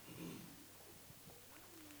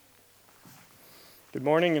Good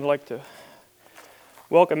morning. I'd like to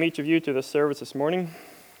welcome each of you to the service this morning.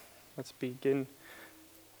 Let's begin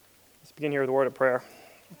here with a word of prayer.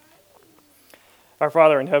 Our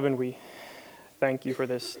Father in heaven, we thank you for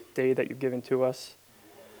this day that you've given to us,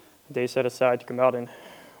 a day set aside to come out and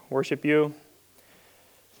worship you.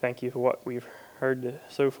 Thank you for what we've heard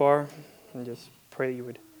so far, and just pray you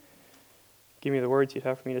would give me the words you'd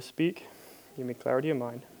have for me to speak. Give me clarity of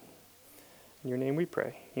mind. In your name we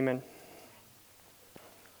pray. Amen.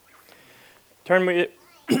 Turn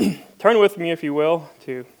with me, if you will,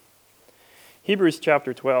 to Hebrews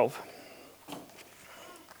chapter 12.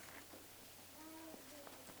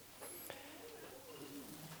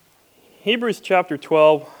 Hebrews chapter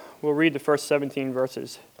 12, we'll read the first 17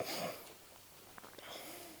 verses.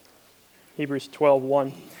 Hebrews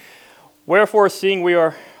 12:1. Wherefore, seeing we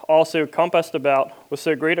are also compassed about with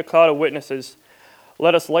so great a cloud of witnesses,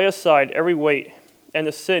 let us lay aside every weight and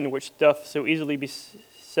the sin which doth so easily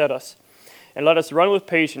beset us, and let us run with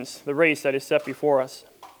patience the race that is set before us,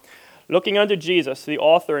 looking unto Jesus, the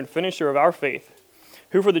author and finisher of our faith,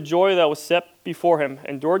 who for the joy that was set before him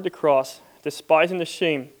endured the cross, despising the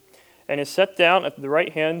shame, and is set down at the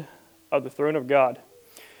right hand of the throne of God.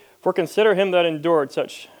 For consider him that endured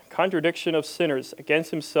such contradiction of sinners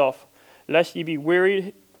against himself, lest ye be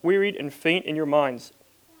wearied and faint in your minds.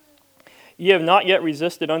 Ye have not yet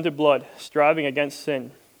resisted unto blood, striving against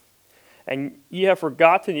sin. And ye have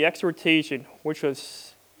forgotten the exhortation which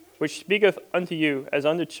speaketh unto you as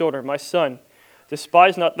unto children, my son,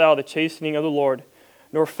 despise not thou the chastening of the Lord,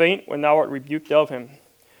 nor faint when thou art rebuked of him.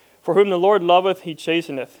 For whom the Lord loveth he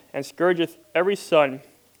chasteneth, and scourgeth every son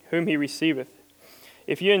whom he receiveth.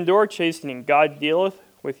 If ye endure chastening, God dealeth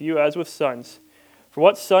with you as with sons. For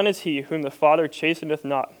what son is he whom the Father chasteneth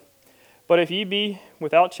not? But if ye be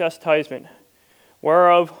without chastisement,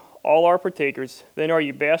 whereof all are partakers, then are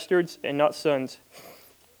ye bastards and not sons.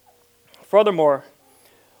 Furthermore,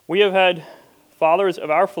 we have had fathers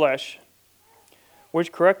of our flesh,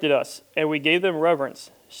 which corrected us, and we gave them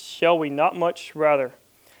reverence. Shall we not much rather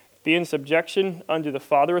be in subjection unto the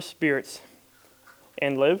Father of spirits,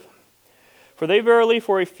 and live? For they verily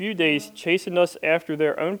for a few days chastened us after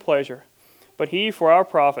their own pleasure, but he for our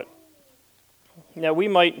profit, that we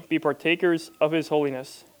might be partakers of his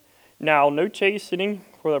holiness. Now no chastening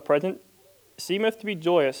for the present seemeth to be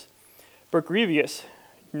joyous, but grievous.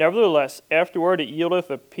 Nevertheless, afterward it yieldeth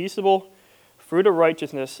a peaceable fruit of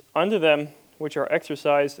righteousness unto them which are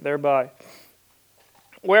exercised thereby.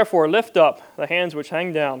 Wherefore lift up the hands which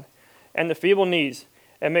hang down, and the feeble knees,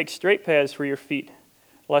 and make straight paths for your feet,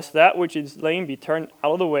 lest that which is lame be turned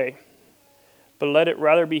out of the way, but let it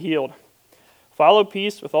rather be healed. Follow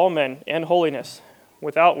peace with all men, and holiness,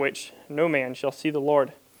 without which no man shall see the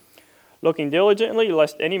Lord. Looking diligently,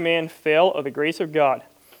 lest any man fail of the grace of God,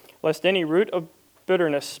 lest any root of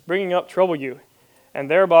bitterness springing up trouble you, and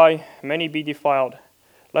thereby many be defiled,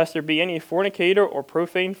 lest there be any fornicator or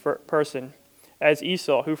profane person, as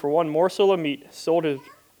Esau, who for one morsel of meat sold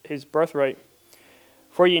his birthright.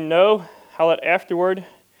 For ye know how that afterward,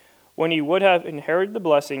 when he would have inherited the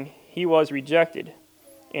blessing, he was rejected,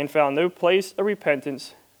 and found no place of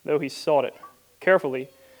repentance, though he sought it carefully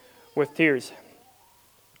with tears.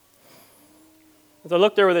 As I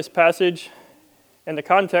looked over this passage and the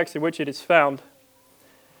context in which it is found,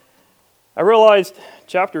 I realized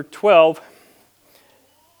chapter 12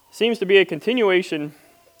 seems to be a continuation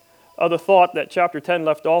of the thought that chapter 10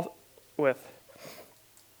 left off with.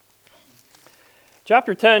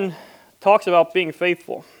 Chapter 10 talks about being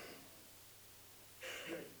faithful.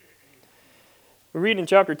 We read in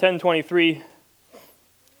chapter 10:23,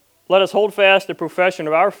 let us hold fast the profession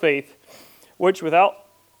of our faith, which without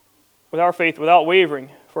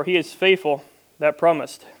wavering, for he is faithful that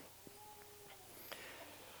promised.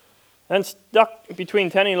 Then stuck between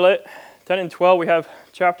 10 and 12, we have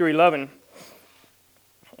chapter 11,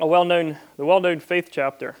 the well-known faith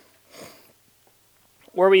chapter,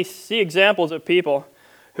 where we see examples of people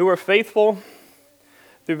who were faithful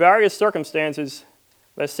through various circumstances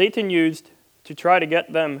that Satan used to try to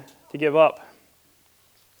get them to give up.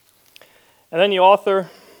 And then the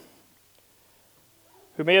author,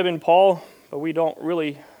 who may have been Paul, but we don't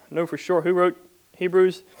really know for sure who wrote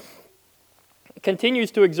Hebrews,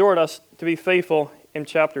 continues to exhort us to be faithful in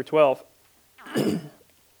chapter 12.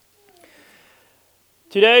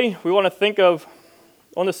 Today, we want to think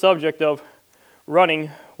on the subject of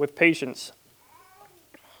running with patience.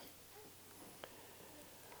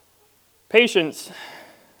 Patience,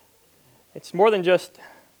 it's more than just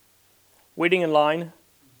waiting in line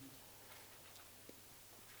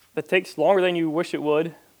that takes longer than you wish it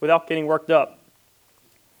would without getting worked up.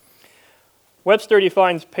 Webster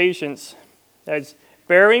defines patience as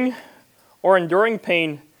bearing or enduring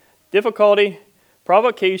pain, difficulty,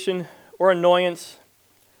 provocation, or annoyance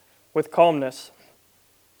with calmness.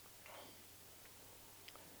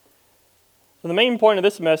 So the main point of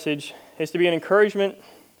this message is to be an encouragement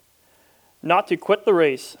not to quit the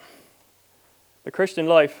race. The Christian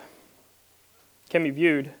life can be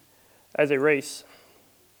viewed as a race.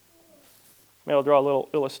 Maybe I'll draw a little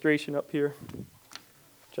illustration up here.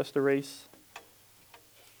 Just a race.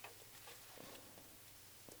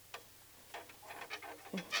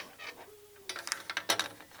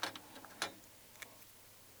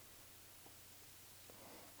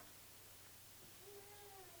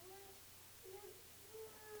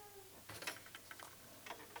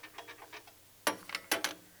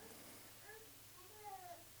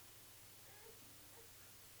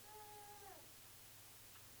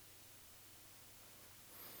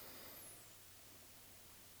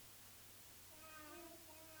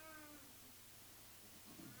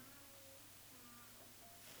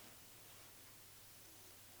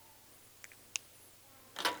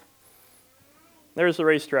 There's the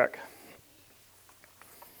racetrack.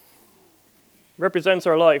 Represents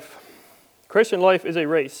our life. Christian life is a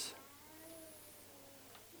race.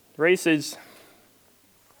 Race is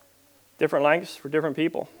different lengths for different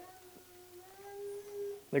people.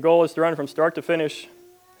 The goal is to run from start to finish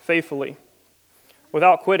faithfully,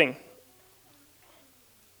 without quitting.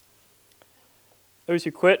 Those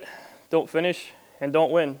who quit don't finish and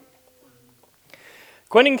don't win.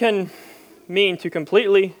 Quitting can mean to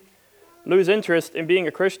completely lose interest in being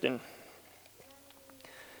a Christian.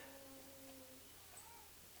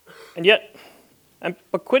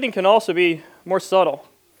 But quitting can also be more subtle.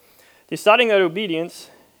 Deciding that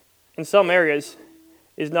obedience in some areas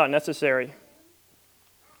is not necessary.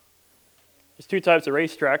 There's two types of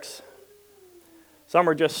racetracks. Some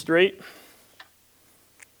are just straight,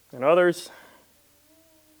 and others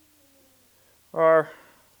are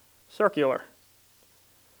circular.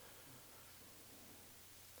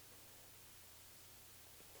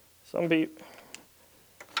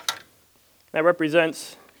 That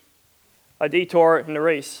represents a detour in the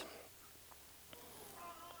race.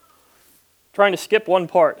 Trying to skip one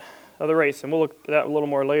part of the race, and we'll look at that a little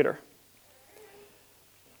more later.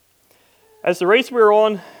 As the race we're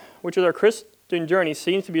on, which is our Christian journey,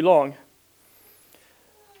 seems to be long,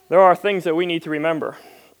 there are things that we need to remember.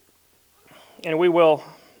 And we will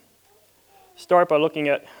start by looking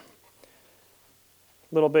at a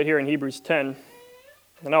little bit here in Hebrews 10.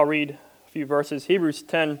 And I'll read a few verses. Hebrews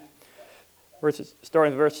 10,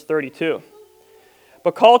 starting with verse 32.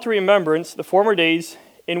 But call to remembrance the former days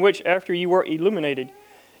in which, after you were illuminated,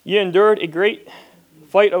 ye endured a great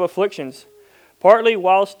fight of afflictions, partly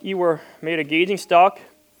whilst you were made a gazing stock,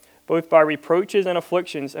 both by reproaches and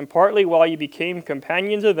afflictions, and partly while you became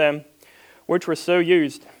companions of them which were so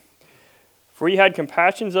used. For ye had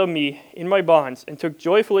compassions of me in my bonds, and took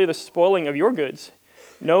joyfully the spoiling of your goods,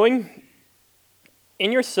 knowing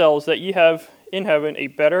in yourselves that ye have in heaven a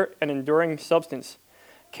better and enduring substance.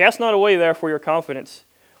 Cast not away therefore your confidence,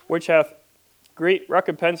 which hath great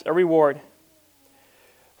recompense and reward.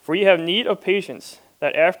 For ye have need of patience,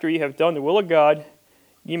 that after ye have done the will of God,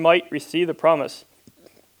 ye might receive the promise.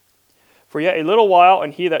 For yet a little while,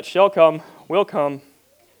 and he that shall come,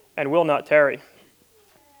 and will not tarry.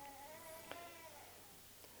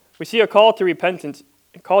 We see a call to repentance,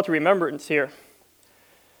 a call to remembrance here.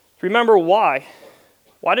 To remember why.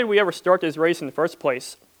 Why did we ever start this race in the first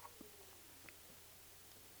place?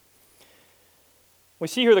 We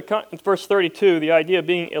see here in verse 32 the idea of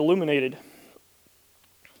being illuminated.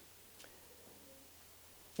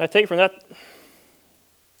 And I take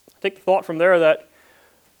the thought from there that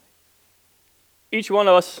each one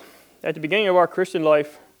of us at the beginning of our Christian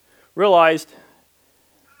life realized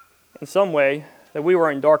in some way that we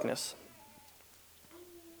were in darkness.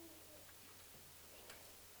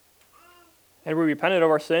 And we repented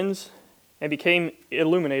of our sins and became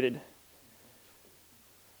illuminated.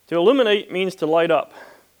 To illuminate means to light up.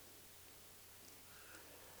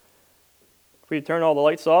 If we turn all the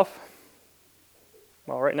lights off,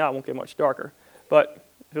 well, right now it won't get much darker, but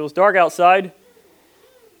if it was dark outside,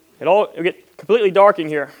 it'll get completely dark in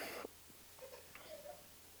here.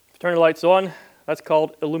 If you turn the lights on, that's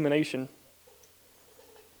called illumination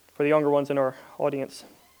for the younger ones in our audience.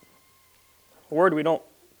 A word we don't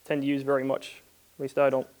tend to use very much. At least I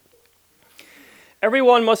don't.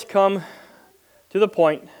 Everyone must come to the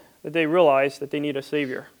point that they realize that they need a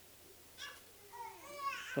Savior.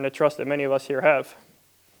 And I trust that many of us here have.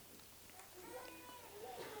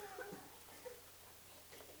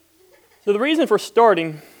 So the reason for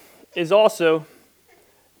starting is also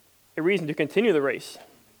a reason to continue the race.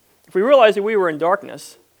 if we realized that we were in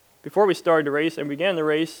darkness before we started the race and began the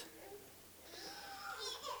race,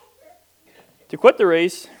 to quit the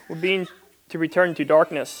race would mean to return to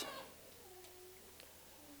darkness.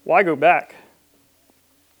 Why go back?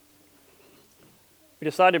 We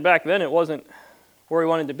decided back then it wasn't where we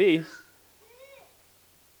wanted to be. So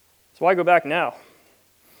why go back now?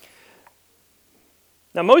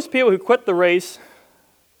 Now, most people who quit the race,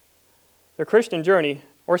 their Christian journey,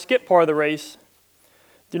 or skip part of the race,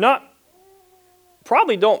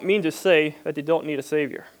 probably don't mean to say that they don't need a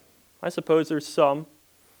Savior. I suppose there's some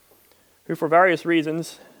who, for various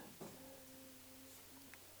reasons,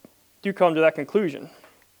 do come to that conclusion.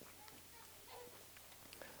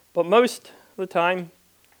 But most of the time,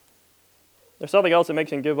 there's something else that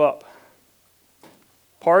makes them give up.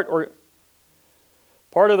 Part of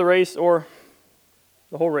the race or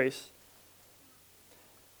the whole race.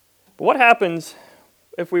 But what happens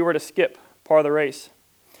if we were to skip part of the race?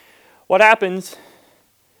 What happens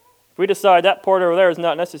if we decide that part over there is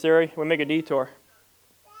not necessary, we make a detour?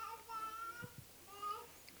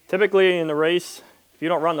 Typically in the race, if you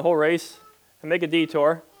don't run the whole race and make a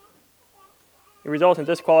detour, it results in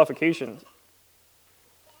disqualification.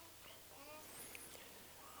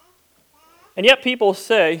 And yet people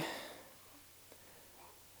say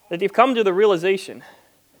that they've come to the realization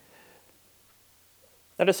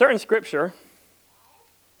that a certain scripture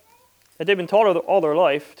that they've been taught all their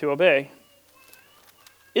life to obey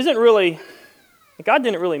God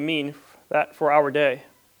didn't really mean that for our day.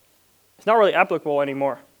 It's not really applicable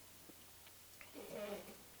anymore.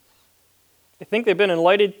 They think they've been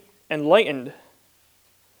enlightened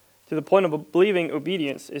to the point of believing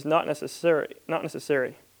obedience is not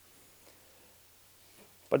necessary.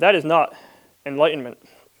 But that is not enlightenment.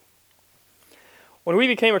 When we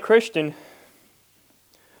became a Christian,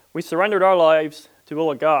 we surrendered our lives to the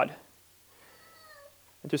will of God.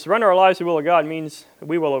 And to surrender our lives to the will of God means that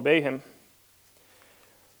we will obey Him.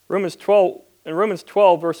 In Romans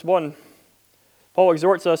 12, verse 1, Paul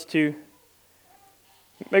exhorts us to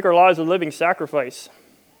make our lives a living sacrifice.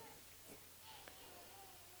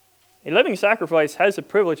 A living sacrifice has the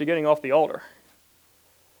privilege of getting off the altar,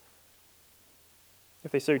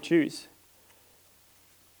 if they so choose.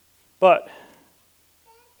 But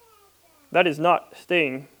that is not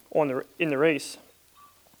staying in the race.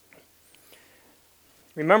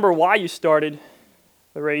 Remember why you started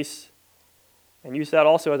the race and use that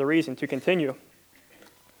also as a reason to continue.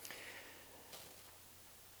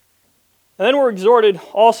 And then we're exhorted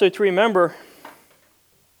also to remember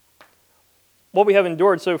what we have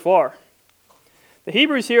endured so far. The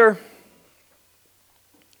Hebrews here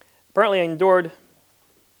apparently endured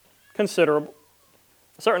a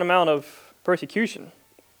certain amount of persecution.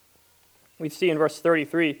 We see in verse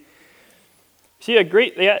 33. In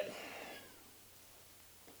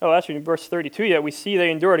verse 32 we see they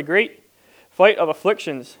endured a great fight of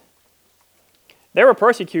afflictions. They were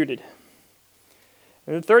persecuted.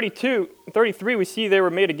 And in 33 we see they were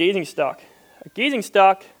made a gazing stock. A gazing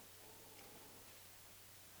stock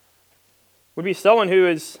would be someone who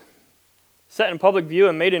is set in public view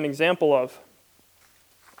and made an example of.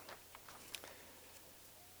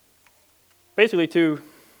 Basically to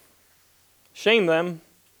shame them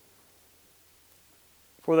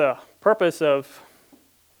for the purpose of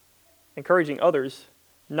encouraging others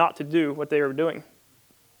not to do what they were doing.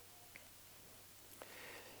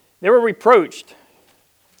 They were reproached.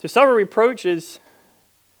 To suffer reproach is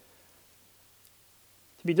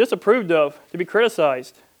to be disapproved of, to be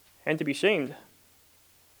criticized, and to be shamed.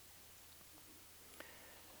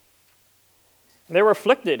 They were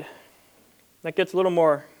afflicted. That gets a little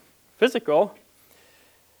more physical.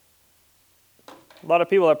 A lot of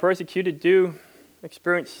people that are persecuted do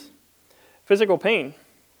experience physical pain.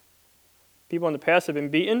 People in the past have been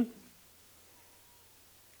beaten. I'm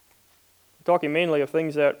talking mainly of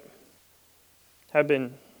things that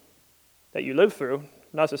you live through,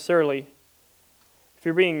 not necessarily. If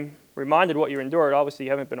you're being reminded what you endured, obviously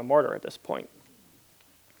you haven't been a martyr at this point.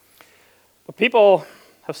 But people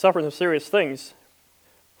have suffered some serious things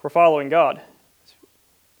for following God.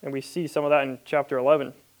 And we see some of that in chapter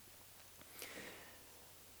 11.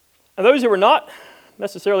 And those who were not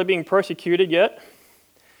necessarily being persecuted yet,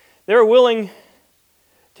 they were willing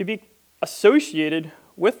to be associated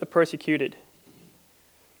with the persecuted.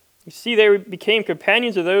 You see, they became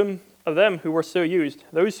companions of them who were so used,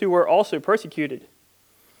 those who were also persecuted.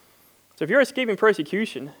 So if you're escaping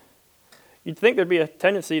persecution, you'd think there'd be a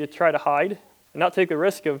tendency to try to hide and not take the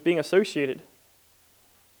risk of being associated.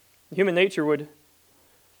 Human nature would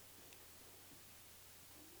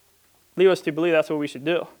lead us to believe that's what we should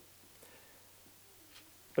do.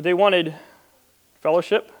 But they wanted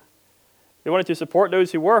fellowship. They wanted to support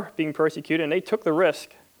those who were being persecuted, and they took the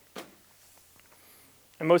risk.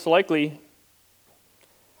 And most likely,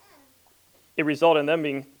 it resulted in them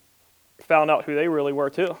being found out who they really were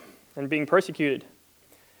too, and being persecuted.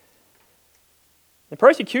 The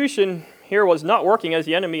persecution here was not working as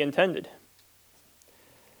the enemy intended.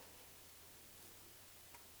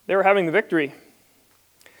 They were having the victory.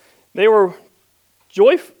 They were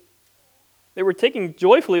taking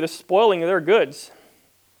joyfully the spoiling of their goods.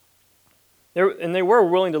 They were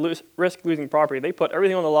willing to risk losing property. They put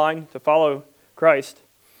everything on the line to follow Christ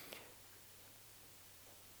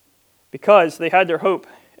because they had their hope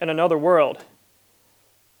in another world.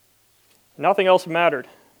 Nothing else mattered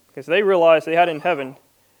because they realized they had in heaven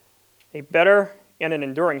a better and an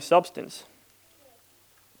enduring substance.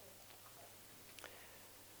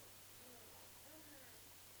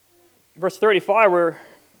 Verse 35,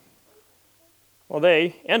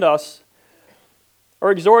 they and us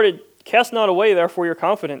are exhorted, cast not away therefore your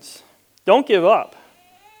confidence. Don't give up.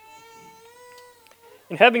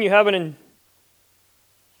 In heaven you have an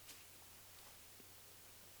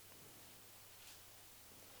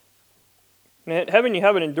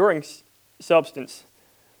enduring substance.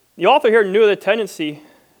 The author here knew the tendency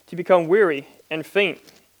to become weary and faint.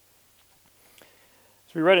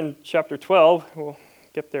 As we read in chapter 12, we'll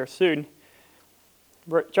get there soon.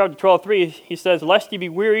 Chapter 12:3, he says, "Lest ye be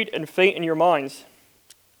wearied and faint in your minds."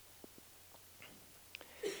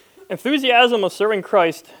 Enthusiasm of serving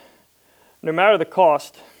Christ, no matter the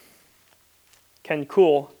cost, can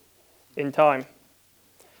cool in time.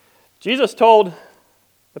 Jesus told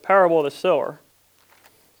the parable of the sower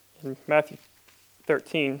in Matthew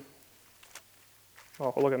 13.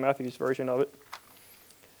 We'll look at Matthew's version of it.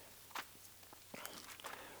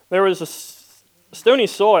 There was a stony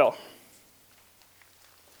soil.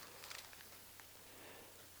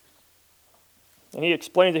 And he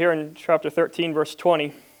explains it here in chapter 13, verse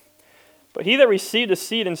 20. "But he that received the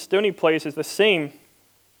seed in stony places, the same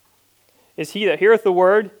is he that heareth the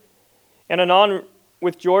word, and anon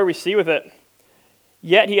with joy receiveth it.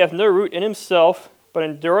 Yet he hath no root in himself, but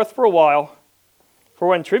endureth for a while. For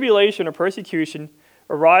when tribulation or persecution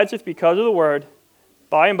ariseth because of the word,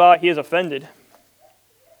 by and by he is offended."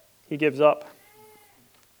 He gives up.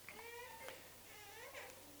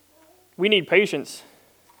 We need patience.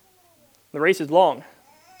 The race is long,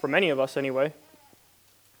 for many of us anyway.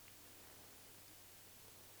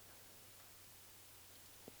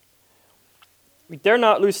 We dare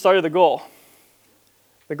not lose sight of the goal.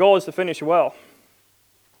 The goal is to finish well.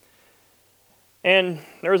 And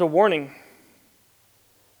there is a warning.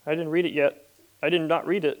 I didn't read it yet. I did not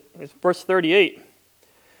read it. It's verse 38.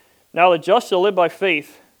 "Now the just shall live by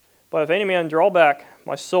faith, but if any man draw back,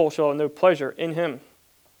 my soul shall have no pleasure in him."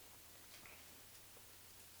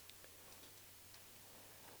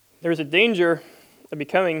 There is a danger of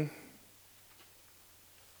becoming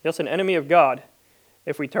just an enemy of God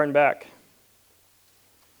if we turn back.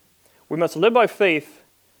 We must live by faith,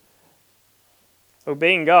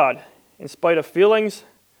 obeying God in spite of feelings,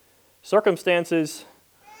 circumstances,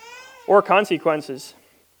 or consequences.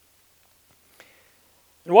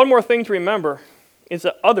 And one more thing to remember is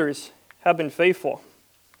that others have been faithful.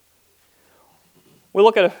 We'll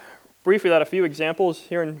look briefly at a few examples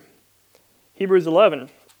here in Hebrews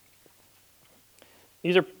 11.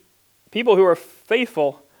 These are people who are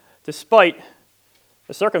faithful despite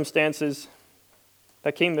the circumstances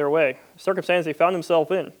that came their way, the circumstances they found themselves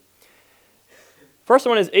in. First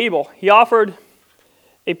one is Abel. He offered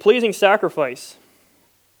a pleasing sacrifice.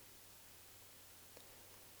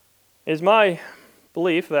 It is my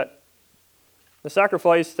belief that the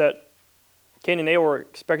sacrifice that Cain and Abel were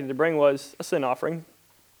expected to bring was a sin offering,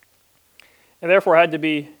 and therefore had to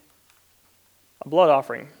be a blood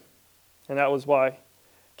offering, and that was why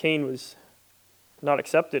Cain was not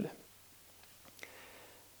accepted.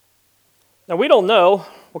 Now, we don't know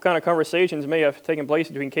what kind of conversations may have taken place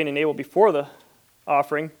between Cain and Abel before the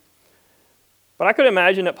offering, but I could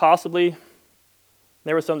imagine that possibly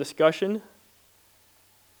there was some discussion,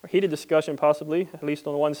 or heated discussion possibly, at least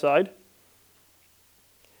on one side.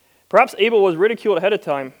 Perhaps Abel was ridiculed ahead of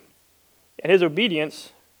time, and his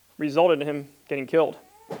obedience resulted in him getting killed.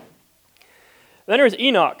 Then there's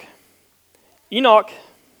Enoch. Enoch,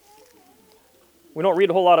 we don't read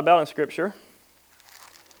a whole lot about in Scripture,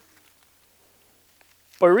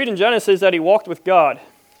 but we read in Genesis that he walked with God.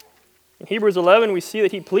 In Hebrews 11, we see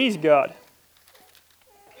that he pleased God.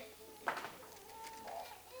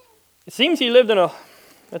 It seems he lived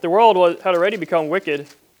that the world had already become wicked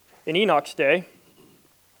in Enoch's day.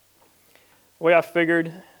 The way I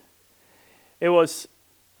figured, it was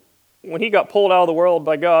when he got pulled out of the world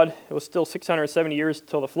by God, it was still 670 years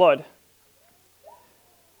till the flood.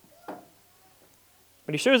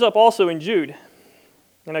 But he shows up also in Jude.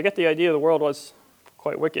 And I get the idea the world was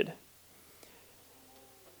quite wicked.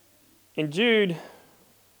 In Jude,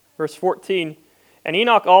 verse 14, and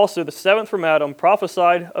Enoch also, the seventh from Adam,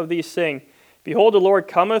 prophesied of these, saying, Behold, the Lord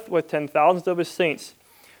cometh with 10,000s of his saints,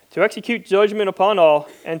 to execute judgment upon all,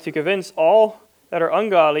 and to convince all that are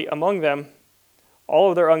ungodly among them, all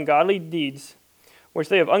of their ungodly deeds, which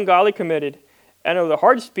they have ungodly committed, and of the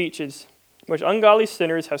hard speeches which ungodly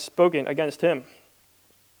sinners have spoken against him.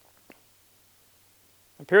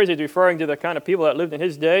 It appears he's referring to the kind of people that lived in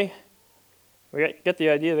his day. We get the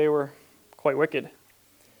idea they were quite wicked. And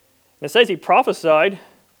it says he prophesied,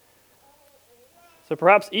 so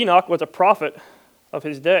perhaps Enoch was a prophet of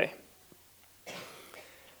his day.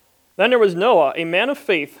 Then there was Noah, a man of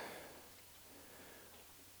faith,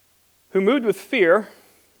 who moved with fear,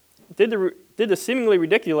 did the seemingly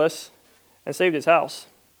ridiculous, and saved his house.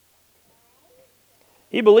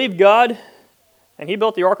 He believed God, and he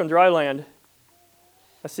built the ark on dry land.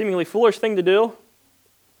 A seemingly foolish thing to do.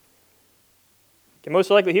 And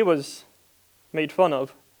most likely he was made fun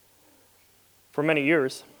of for many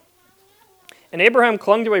years. And Abraham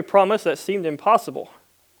clung to a promise that seemed impossible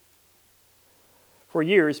for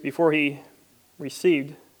years before he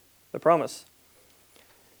received the promise.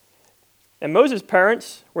 And Moses'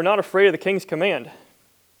 parents were not afraid of the king's command,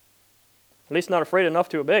 at least not afraid enough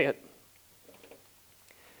to obey it.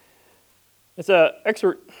 It's a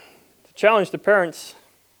challenge to parents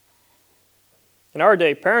in our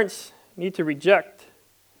day. Parents need to reject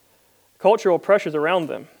cultural pressures around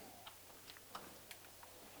them,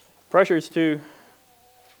 pressures to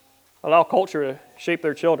allow culture to shape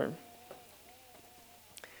their children.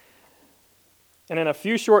 And in a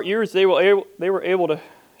few short years, they were able to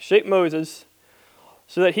shape Moses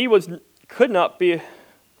so that he was not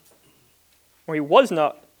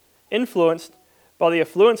influenced by the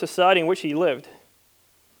affluent society in which he lived.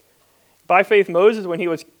 By faith, Moses, when he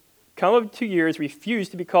was come of 2 years,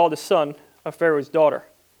 refused to be called the son of Pharaoh's daughter.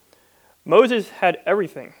 Moses had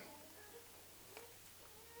everything,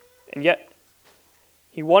 and yet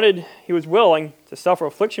he was willing to suffer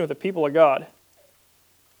affliction with the people of God.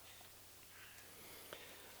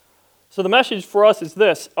 So the message for us is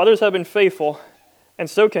this: others have been faithful, and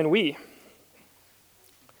so can we.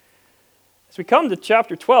 As we come to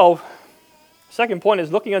chapter 12, the second point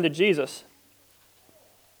is looking unto Jesus.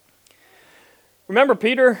 Remember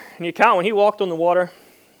Peter in the account when he walked on the water?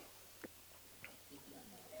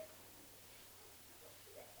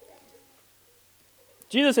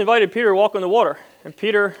 Jesus invited Peter to walk on the water, and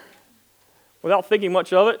Peter, without thinking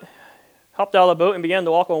much of it, hopped out of the boat and began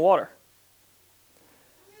to walk on water.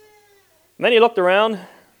 And then he looked around,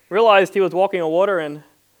 realized he was walking on water, and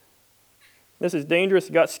this is dangerous.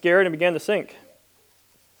 He got scared and began to sink.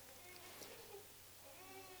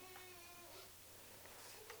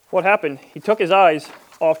 What happened? He took his eyes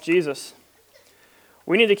off Jesus.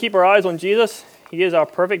 We need to keep our eyes on Jesus. He is our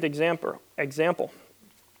perfect example.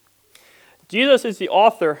 Jesus is the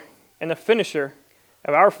author and the finisher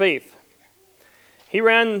of our faith. He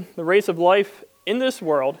ran the race of life in this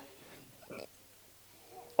world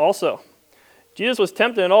also. Jesus was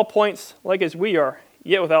tempted in all points like as we are,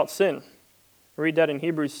 yet without sin. Read that in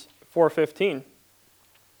Hebrews 4:15.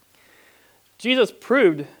 Jesus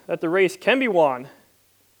proved that the race can be won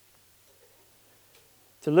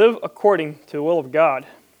to live according to the will of God.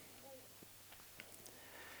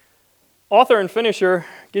 Author and finisher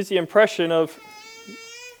gives the impression of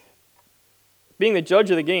being the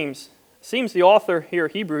judge of the games. It seems the author here,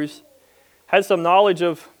 Hebrews, had some knowledge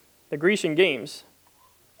of the Grecian games.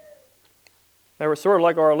 They were sort of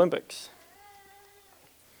like our Olympics.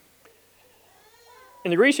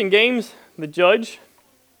 In the Grecian games, the judge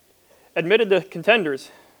admitted the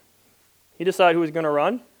contenders. He decided who was going to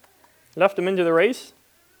run, left them into the race,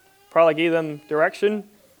 probably gave them direction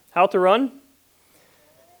how to run,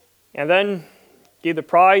 and then gave the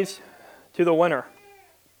prize to the winner.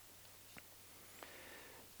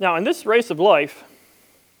 Now, in this race of life,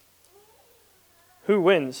 who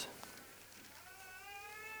wins?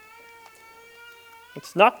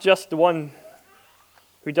 It's not just the one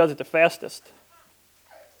who does it the fastest.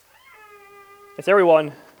 It's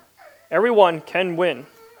everyone. Everyone can win.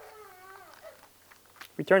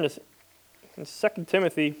 We turn to 2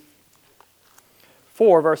 Timothy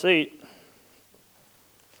 4, verse 8.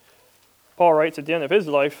 Paul writes at the end of his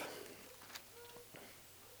life,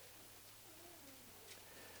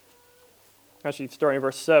 actually starting in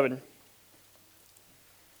verse 7.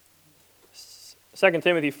 2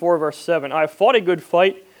 Timothy 4, verse 7. I have fought a good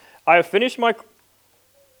fight. I have finished my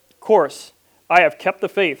course. I have kept the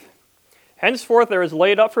faith. Henceforth there is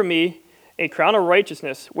laid up for me a crown of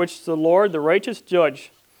righteousness, which the Lord, the righteous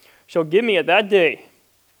judge, shall give me at that day.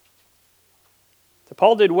 So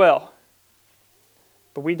Paul did well,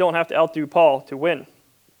 but we don't have to outdo Paul to win.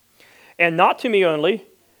 And not to me only,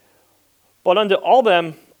 but unto all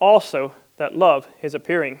them also that love his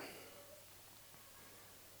appearing.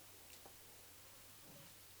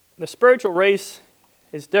 The spiritual race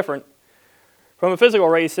is different from a physical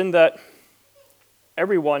race in that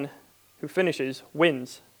everyone who finishes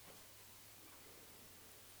wins.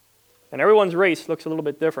 And everyone's race looks a little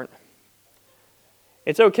bit different.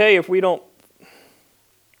 It's okay if we don't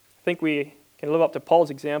think we can live up to Paul's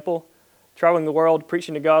example, traveling the world,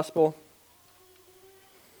 preaching the gospel.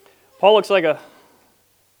 Paul looks like a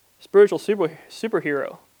spiritual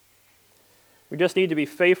superhero. We just need to be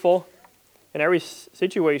faithful in every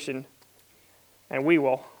situation, and we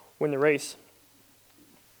will win the race.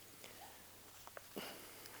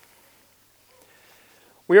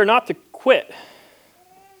 We are not to quit.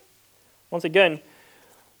 Once again,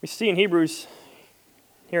 we see in Hebrews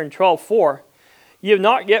here in 12:4, ye have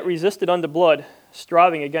not yet resisted unto blood,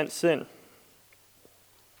 striving against sin.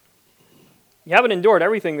 You haven't endured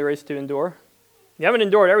everything there is to endure. You haven't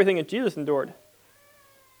endured everything that Jesus endured.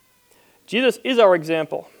 Jesus is our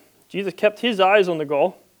example. Jesus kept his eyes on the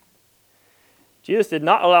goal. Jesus did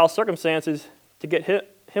not allow circumstances to get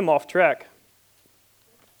him off track.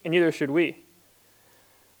 And neither should we.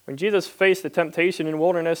 When Jesus faced the temptation in the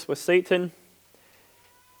wilderness with Satan,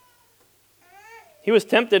 he was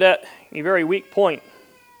tempted at a very weak point.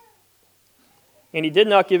 And he did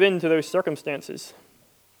not give in to those circumstances.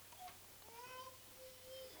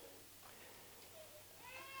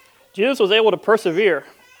 Jesus was able to persevere.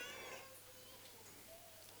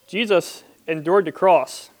 Jesus endured the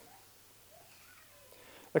cross.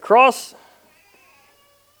 The cross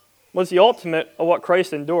was the ultimate of what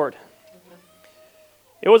Christ endured.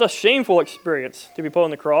 It was a shameful experience to be put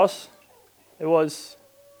on the cross. It was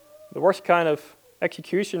the worst kind of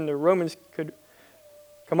execution the Romans could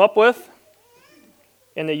come up with,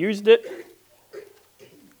 and they used it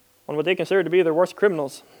on what they considered to be their worst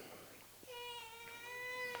criminals.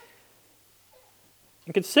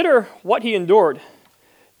 And consider what he endured.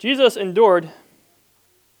 Jesus endured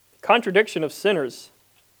the contradiction of sinners.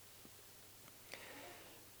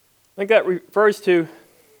 I think that refers to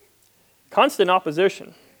constant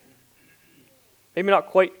opposition. Maybe not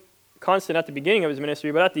quite constant at the beginning of his ministry,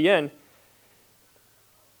 but at the end,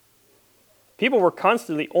 people were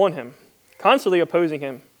constantly on him, constantly opposing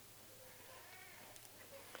him.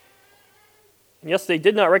 And yes, they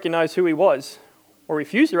did not recognize who he was, or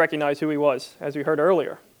refused to recognize who he was, as we heard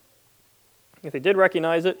earlier. If they did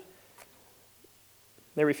recognize it,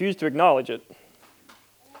 they refused to acknowledge it.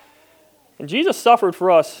 And Jesus suffered for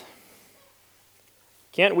us.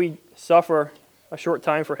 Can't we suffer a short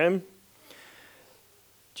time for him?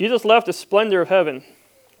 Jesus left the splendor of heaven.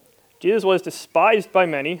 Jesus was despised by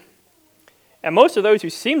many, and most of those who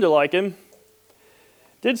seemed to like him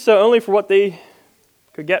did so only for what they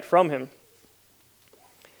could get from him.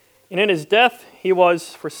 And in his death, he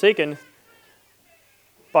was forsaken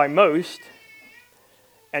by most,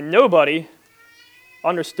 and nobody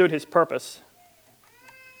understood his purpose.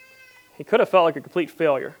 He could have felt like a complete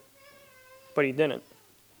failure, but he didn't.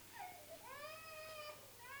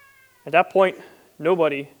 At that point,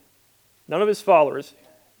 none of his followers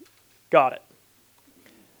got it.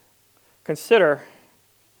 Consider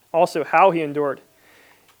also how he endured.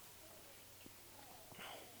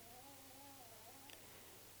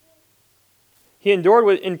 He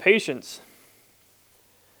endured in patience.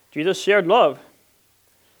 Jesus shared love,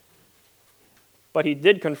 but he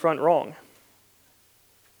did confront wrong.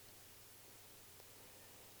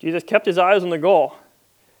 Jesus kept his eyes on the goal.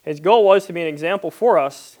 His goal was to be an example for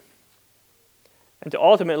us and to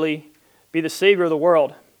ultimately be the Savior of the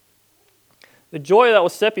world. The joy that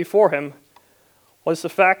was set before him was the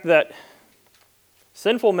fact that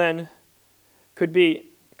sinful men could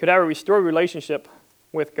have a restored relationship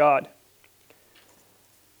with God.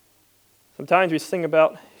 Sometimes we sing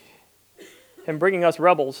about him bringing us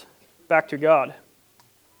rebels back to God.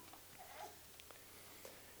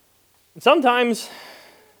 And sometimes,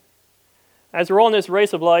 as we're on this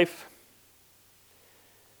race of life,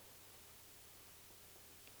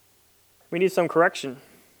 we need some correction,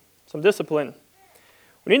 some discipline.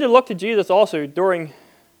 We need to look to Jesus also during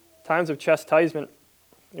times of chastisement.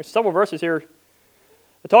 There's several verses here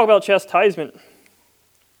that talk about chastisement.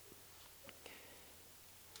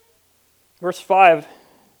 Verse 5,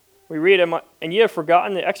 we read, And ye have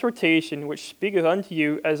forgotten the exhortation which speaketh unto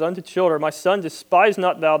you as unto children. My son, despise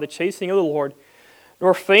not thou the chastening of the Lord,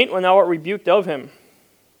 nor faint when thou art rebuked of him.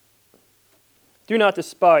 Do not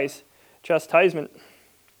despise chastisement.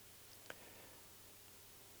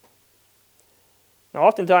 Now,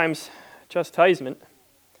 oftentimes, chastisement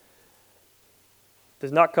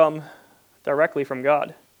does not come directly from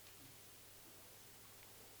God.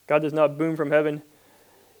 God does not boom from heaven,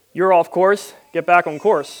 "You're off course, get back on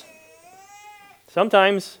course."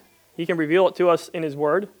 Sometimes He can reveal it to us in His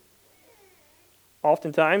Word.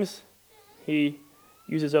 Oftentimes, He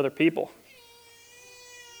uses other people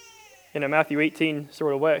in a Matthew 18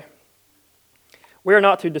 sort of way. We are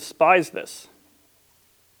not to despise this.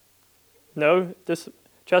 No, this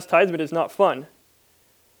chastisement is not fun.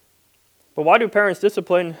 But why do parents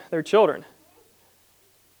discipline their children?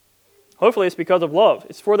 Hopefully it's because of love.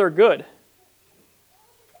 It's for their good.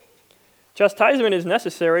 Chastisement is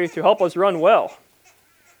necessary to help us run well.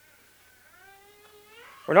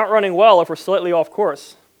 We're not running well if we're slightly off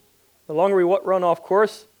course. The longer we run off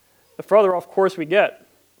course, the further off course we get.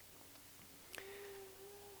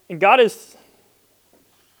 And God is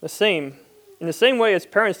the same. In the same way as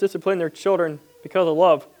parents discipline their children because of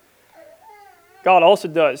love, God also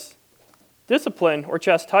does. Discipline or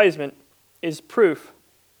chastisement is proof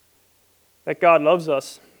that God loves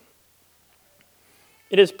us.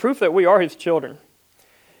 It is proof that we are His children.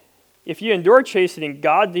 If ye endure chastening,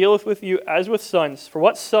 God dealeth with you as with sons. For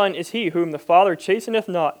what son is he whom the Father chasteneth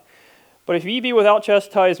not? But if ye be without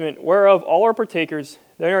chastisement, whereof all are partakers,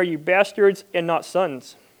 then are ye bastards and not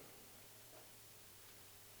sons.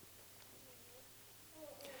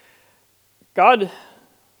 God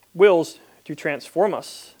wills to transform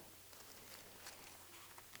us.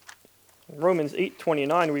 In Romans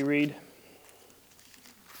 8:29 we read,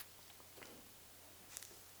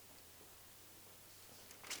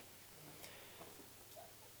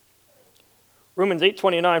 Romans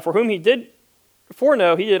 8:29, for whom He did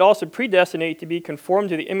foreknow, He did also predestinate to be conformed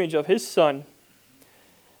to the image of His Son,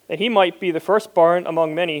 that He might be the firstborn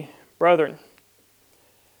among many brethren.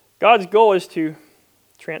 God's goal is to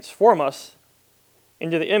transform us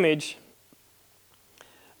into the image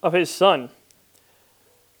of His Son.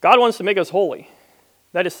 God wants to make us holy.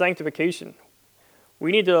 That is sanctification.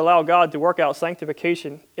 We need to allow God to work out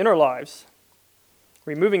sanctification in our lives,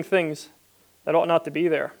 removing things that ought not to be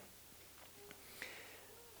there.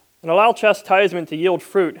 And allow chastisement to yield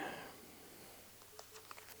fruit.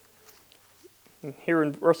 And here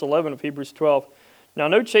in verse 11 of Hebrews 12. Now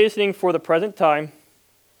no chastening for the present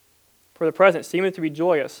seemeth to be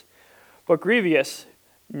joyous, but grievous.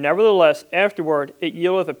 Nevertheless, afterward it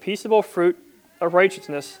yieldeth a peaceable fruit of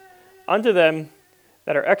righteousness unto them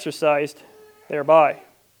that are exercised thereby.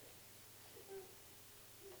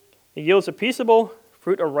 It yields a peaceable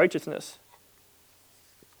fruit of righteousness.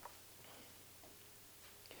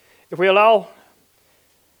 If we allow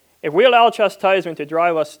chastisement to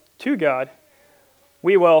drive us to God,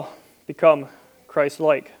 we will become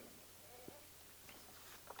Christ-like.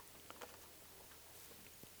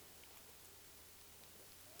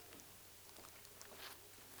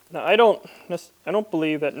 Now, I don't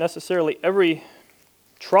believe that necessarily every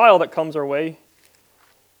trial that comes our way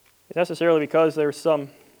is necessarily because there's some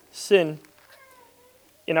sin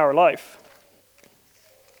in our life.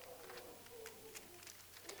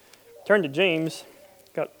 Turn to James.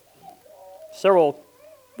 Got several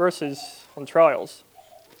verses on trials.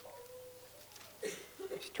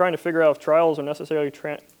 Just trying to figure out if trials are necessarily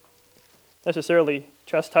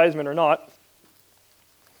chastisement or not.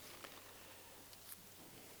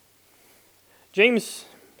 James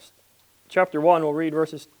chapter 1, we'll read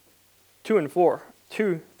verses 2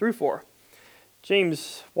 through 4.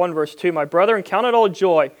 James 1 verse 2, my brethren, count it all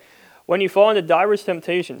joy when you fall into divers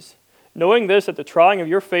temptations, knowing this, that the trying of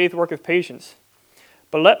your faith worketh patience.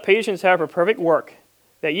 But let patience have her perfect work,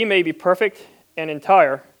 that ye may be perfect and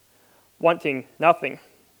entire, wanting nothing.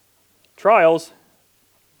 Trials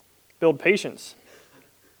build patience.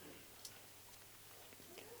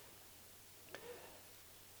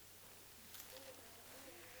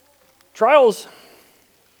 Trials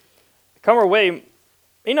come our way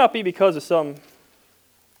may not be because of some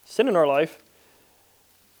sin in our life,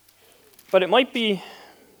 but it might be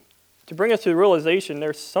to bring us to the realization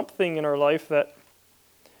there's something in our life that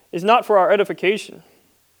is not for our edification.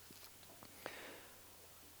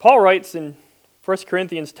 Paul writes in 1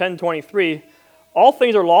 Corinthians 10:23, all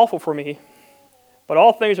things are lawful for me, but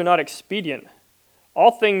all things are not expedient.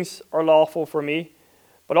 All things are lawful for me,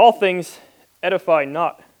 but all things edify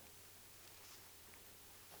not.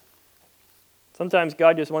 Sometimes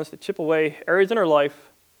God just wants to chip away areas in our life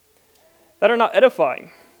that are not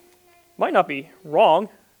edifying. Might not be wrong,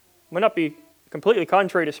 might not be completely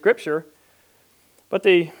contrary to Scripture, but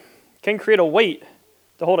they can create a weight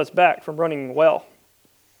to hold us back from running well.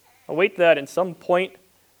 A weight that at some point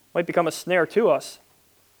might become a snare to us.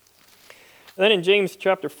 And then in James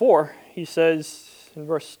chapter 4, he says in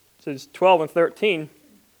verses 12 and 13,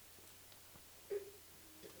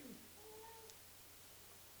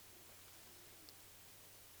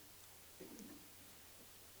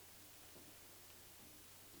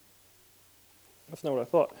 that's not what I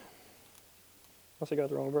thought. Unless I got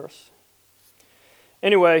the wrong verse.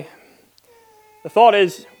 Anyway, the thought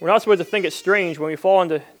is we're not supposed to think it's strange when we fall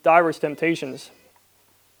into diverse temptations.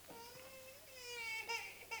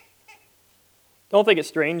 Don't think it's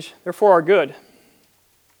strange. They're for our good.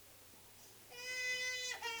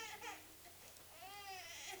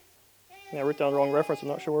 Yeah, I wrote down the wrong reference. I'm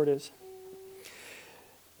not sure where it is.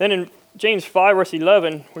 Then in James 5, verse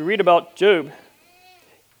 11, we read about Job.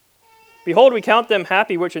 Behold, we count them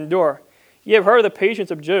happy which endure. Ye have heard of the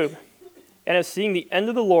patience of Job, and have seen the end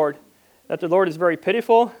of the Lord, that the Lord is very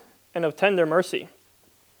pitiful and of tender mercy.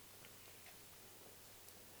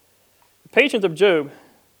 The patience of Job.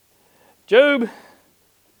 Job,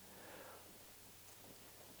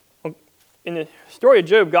 in the story of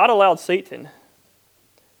Job, God allowed Satan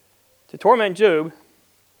to torment Job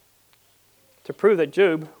to prove that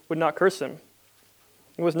Job would not curse him.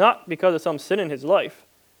 It was not because of some sin in his life.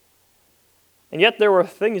 And yet there were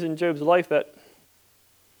things in Job's life that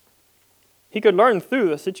he could learn through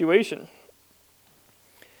the situation.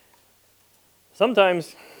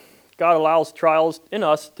 Sometimes God allows trials in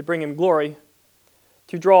us to bring him glory,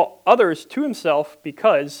 to draw others to himself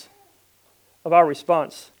because of our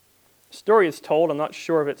response. The story is told. I'm not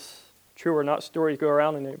sure if it's true or not. Stories go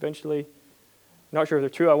around and eventually, I'm not sure if they're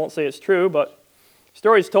true. I won't say it's true, but the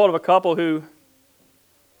story is told of a couple who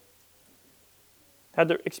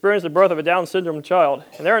had experienced the birth of a Down syndrome child.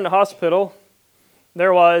 And they're in the hospital.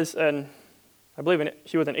 There was,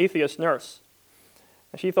 she was an atheist nurse.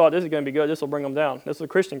 And she thought, this is going to be good. This will bring them down. This is a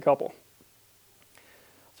Christian couple.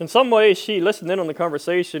 So in some ways, she listened in on the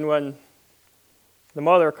conversation when the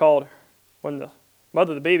mother of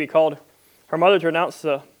the baby called her mother to announce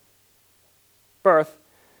the birth,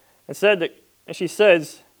 and she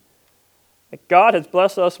says that God has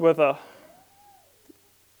blessed us with a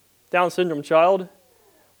Down syndrome child.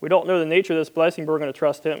 We don't know the nature of this blessing, but we're going to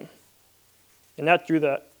trust him. And that drew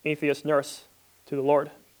that atheist nurse to the Lord.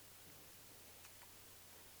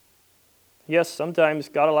 Yes, sometimes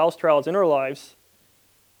God allows trials in our lives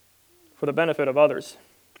for the benefit of others.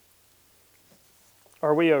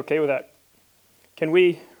 Are we okay with that? Can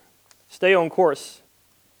we stay on course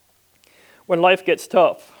when life gets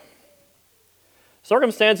tough?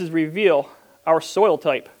 Circumstances reveal our soil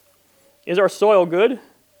type. Is our soil good,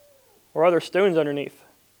 or are there stones underneath?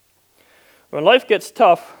 When life gets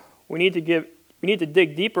tough, we need to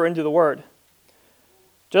dig deeper into the Word.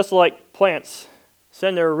 Just like plants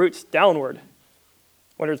send their roots downward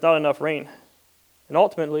when there's not enough rain. And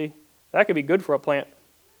ultimately, that could be good for a plant.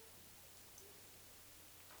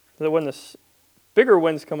 So that when the bigger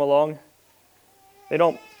winds come along, they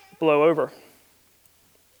don't blow over.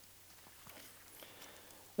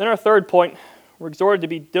 Then our third point, we're exhorted to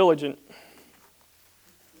be diligent.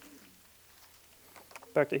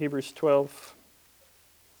 Back to Hebrews 12.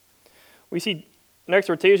 We see an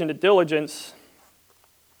exhortation to diligence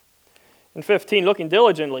in 15, looking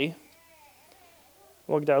diligently.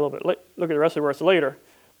 We'll look at that a little bit. Look at the rest of the verse later.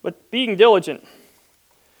 But being diligent,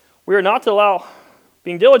 we are not to allow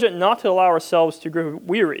ourselves to grow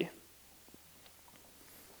weary.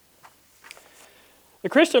 The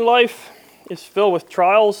Christian life is filled with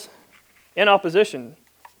trials and opposition,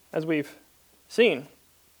 as we've seen.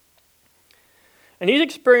 And these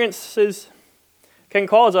experiences can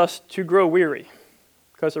cause us to grow weary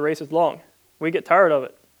because the race is long. We get tired of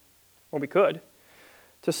it, or we could.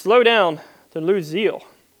 To slow down, to lose zeal.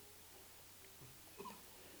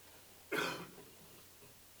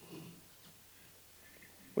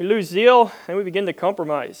 We lose zeal and we begin to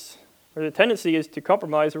compromise. Or the tendency is to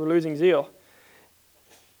compromise or we're losing zeal.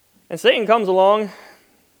 And Satan comes along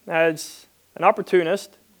as an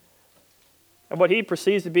opportunist of what he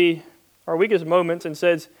perceives to be our weakest moments and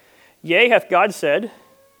says, "Yea, hath God said?" And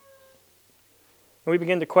we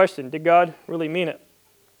begin to question, did God really mean it?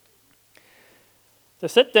 To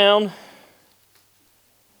sit down,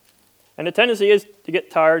 and the tendency is to get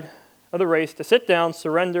tired of the race, to sit down,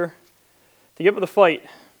 surrender, to give up the fight,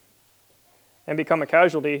 and become a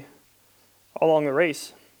casualty along the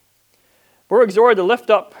race. We're exhorted to lift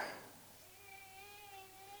up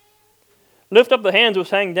the hands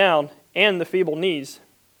which hang down and the feeble knees.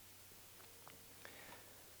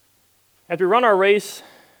 As we run our race,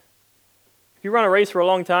 if you run a race for a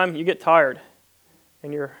long time, you get tired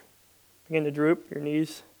and you begin to droop your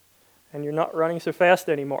knees and you're not running so fast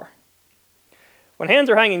anymore. When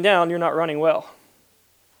hands are hanging down, you're not running well.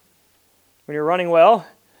 When you're running well,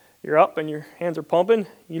 you're up and your hands are pumping,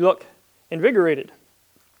 you look invigorated.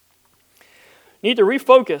 You need to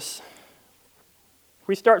refocus. If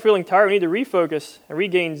we start feeling tired, we need to refocus and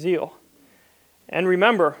regain zeal. And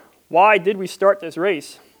remember, why did we start this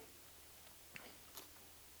race?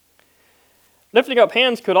 Lifting up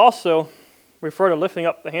hands could also refer to lifting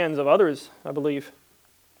up the hands of others, I believe.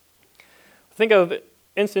 Think of the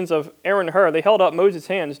instance of Aaron and Hur. They held up Moses'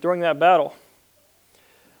 hands during that battle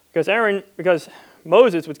because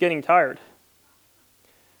Moses was getting tired.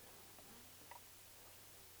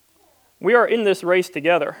 We are in this race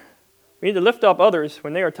together. We need to lift up others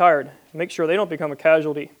when they are tired and make sure they don't become a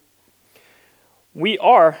casualty. We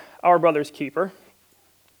are our brother's keeper.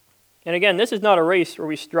 And again, this is not a race where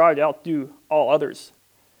we strive to outdo all others.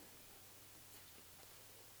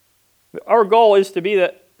 Our goal is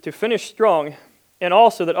to finish strong, and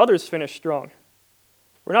also that others finish strong.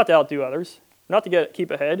 We're not to outdo others, not to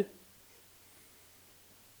keep ahead.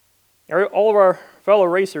 All of our fellow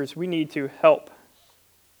racers, we need to help.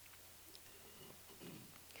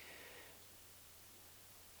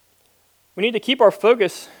 We need to keep our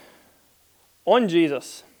focus on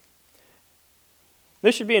Jesus.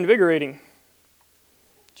 This should be invigorating.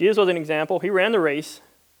 Jesus was an example. He ran the race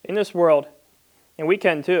in this world, and we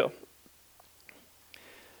can too.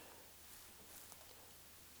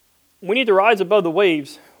 We need to rise above the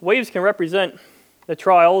waves. Waves can represent the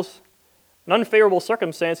trials and unfavorable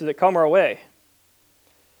circumstances that come our way.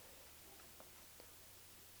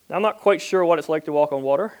 Now, I'm not quite sure what it's like to walk on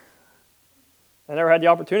water. I never had the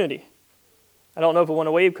opportunity. I don't know if when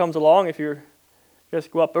a wave comes along, if you just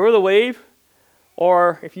go up over the wave,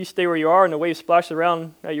 or if you stay where you are and the wave splashes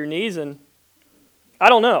around at your knees, and I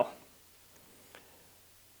don't know.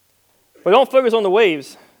 But don't focus on the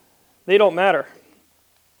waves. They don't matter.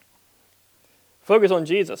 Focus on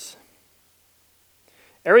Jesus.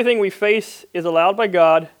 Everything we face is allowed by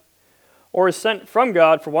God or is sent from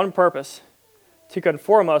God for one purpose, to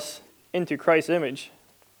conform us into Christ's image,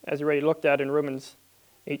 as we already looked at in Romans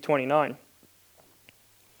 8:29.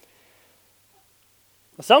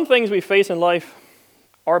 Some things we face in life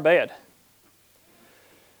are bad.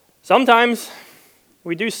 Sometimes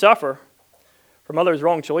we do suffer from others'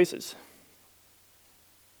 wrong choices.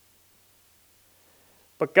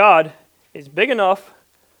 But God is big enough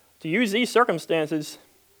to use these circumstances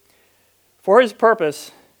for His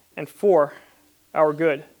purpose and for our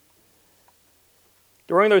good.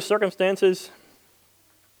 During those circumstances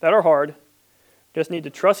that are hard, just need to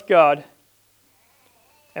trust God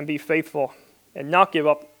and be faithful and not give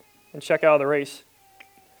up and check out of the race.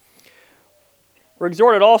 We're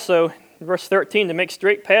exhorted also, in verse 13, to make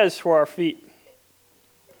straight paths for our feet,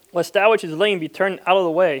 lest that which is lame be turned out of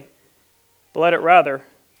the way, but let it rather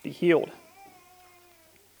be healed.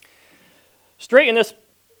 Straight in this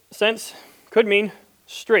sense could mean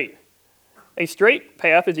straight. A straight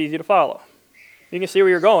path is easy to follow. You can see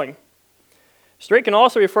where you're going. Straight can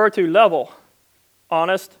also refer to level,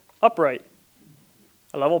 honest, upright.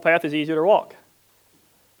 A level path is easier to walk.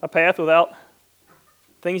 A path without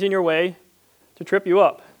things in your way to trip you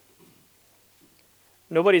up.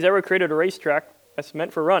 Nobody's ever created a racetrack that's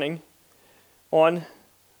meant for running on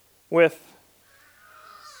with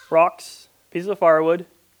rocks, pieces of firewood,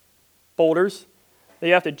 boulders that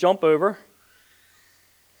you have to jump over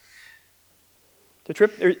to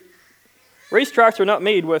trip. Racetracks are not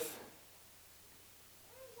made with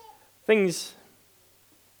things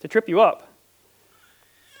to trip you up.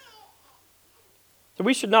 So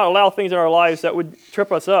we should not allow things in our lives that would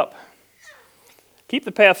trip us up. Keep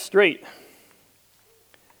the path straight.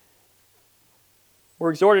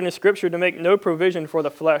 We're exhorted in Scripture to make no provision for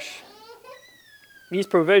the flesh. These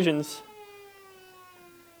provisions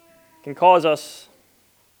can cause us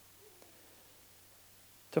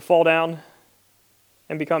to fall down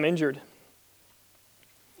and become injured.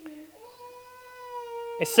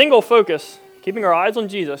 A single focus, keeping our eyes on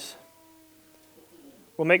Jesus,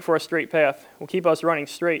 will make for a straight path, will keep us running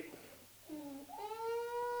straight.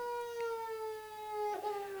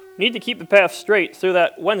 We need to keep the path straight so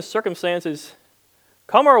that when circumstances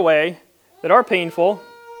come our way that are painful,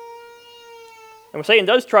 and when Satan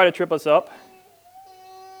does try to trip us up,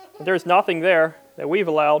 there's nothing there that we've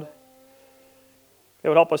allowed that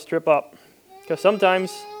would help us trip up. Because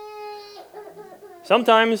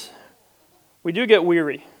sometimes we do get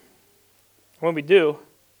weary. When we do,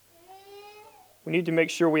 we need to make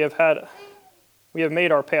sure we have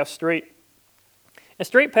made our path straight. And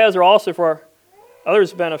straight paths are also for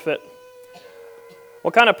others' benefit.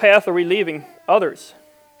 What kind of path are we leaving others?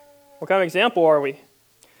 What kind of example are we?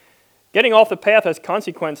 Getting off the path has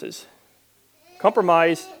consequences.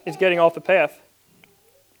 Compromise is getting off the path.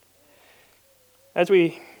 As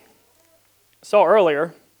we saw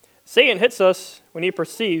earlier, Satan hits us when he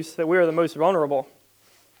perceives that we are the most vulnerable.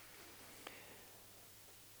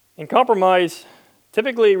 And compromise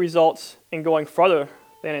typically results in going further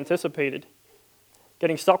than anticipated,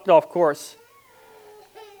 getting sucked off course.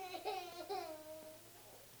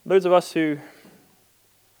 Those of us who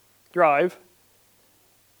drive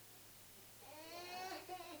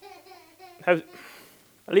have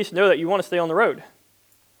at least know that you want to stay on the road.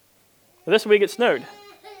 But this week it snowed.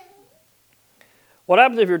 What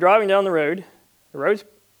happens if you're driving down the road's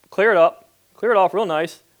cleared off real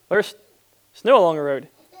nice, there's snow along the road.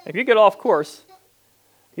 If you get off course,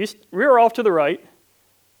 you rear off to the right,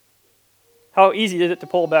 how easy is it to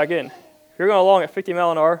pull back in? If you're going along at 50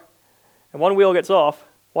 miles an hour and one wheel gets off,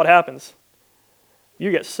 what happens? You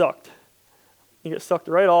get sucked. You get sucked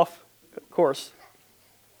right off course.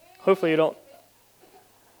 Hopefully you don't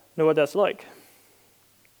know what that's like.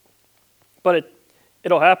 But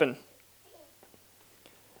it'll happen. And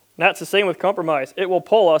that's the same with compromise. It will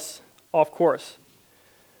pull us off course.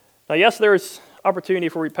 Now, yes, there's opportunity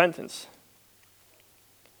for repentance.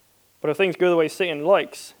 But if things go the way Satan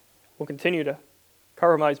likes, we'll continue to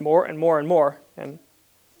compromise more and more and more. And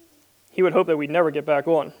he would hope that we'd never get back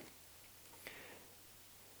on.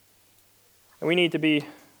 And we need to be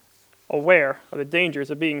aware of the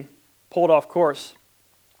dangers of being pulled off course.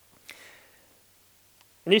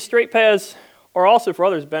 And these straight paths are also for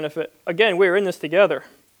others' benefit. Again, we are in this together.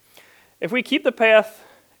 If we keep the path,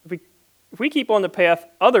 if we keep on the path,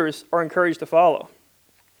 others are encouraged to follow.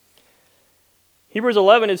 Hebrews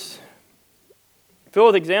 11 is filled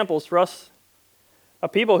with examples for us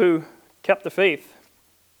of people who kept the faith,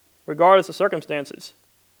 regardless of circumstances.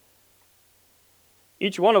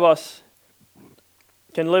 Each one of us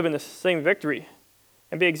can live in the same victory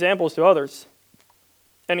and be examples to others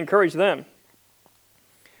and encourage them.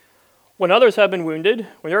 When others have been wounded,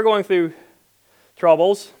 when they're going through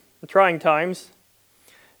troubles and trying times,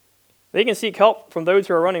 they can seek help from those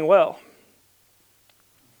who are running well.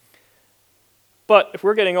 But if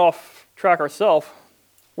we're getting off track ourselves,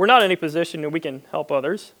 we're not in any position that we can help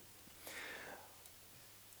others.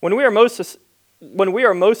 When we are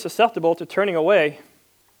most susceptible to turning away,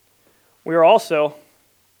 we are also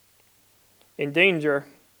in danger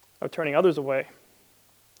of turning others away,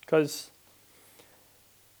 because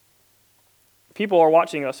people are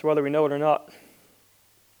watching us whether we know it or not.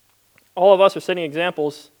 All of us are setting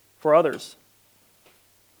examples for others.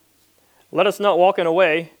 Let us not walk in a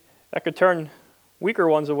way that could turn weaker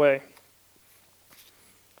ones away.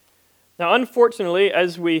 Now, unfortunately,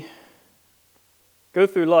 as we go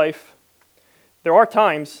through life, there are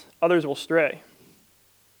times others will stray.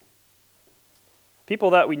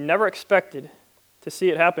 People that we never expected to see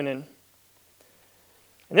it happen in.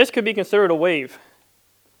 And this could be considered a wave.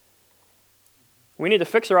 We need to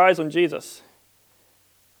fix our eyes on Jesus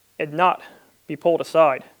and not be pulled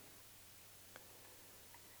aside.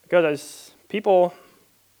 Because as people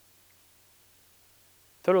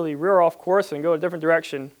totally rear off course and go a different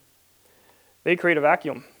direction, they create a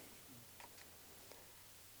vacuum,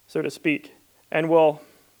 so to speak, and will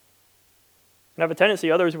have a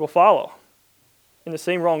tendency others will follow in the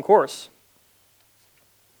same wrong course.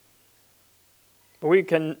 But we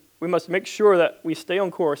must make sure that we stay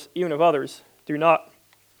on course even if others do not.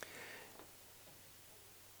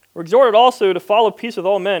 We're exhorted also to follow peace with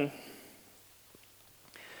all men.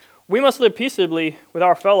 We must live peaceably with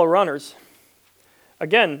our fellow runners.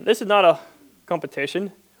 Again, this is not a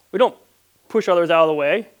competition. We don't push others out of the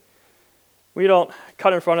way. We don't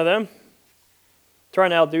cut in front of them, try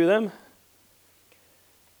and outdo them.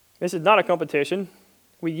 This is not a competition.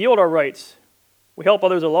 We yield our rights. We help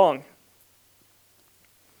others along.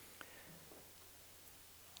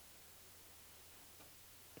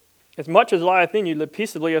 As much as lieth in you, live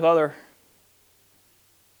peaceably with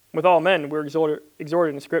all men, we're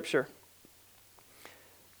exhorted in Scripture.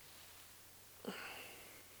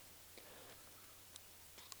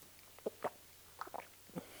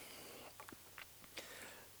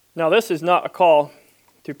 Now, this is not a call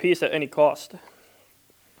to peace at any cost.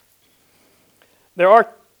 There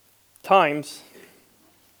are times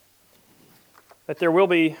that there will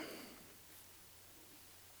be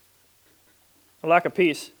a lack of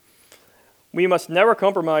peace. We must never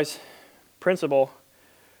compromise principle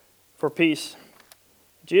for peace.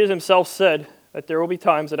 Jesus himself said that there will be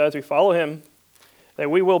times that as we follow him,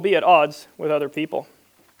 that we will be at odds with other people.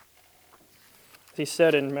 As he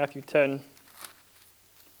said in Matthew 10:34.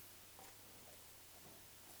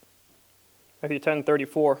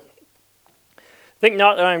 Think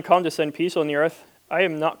not that I am come to send peace on the earth. I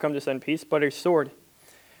am not come to send peace, but a sword.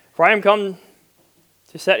 For I am come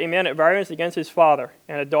to set a man at variance against his father,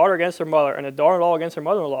 and a daughter against her mother, and a daughter-in-law against her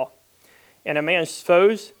mother-in-law. And a man's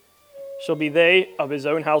foes shall be they of his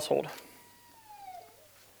own household.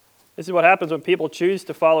 This is what happens when people choose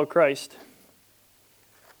to follow Christ,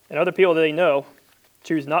 and other people that they know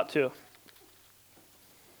choose not to.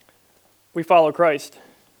 We follow Christ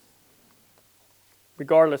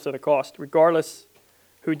regardless of the cost, regardless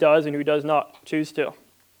who does and who does not choose to.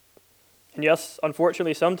 And yes,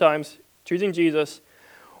 unfortunately, sometimes choosing Jesus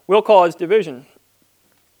will cause division.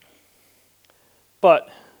 But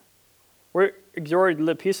we're exhorted to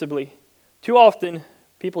live peaceably. Too often,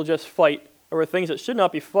 people just fight over things that should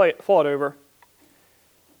not be fought over.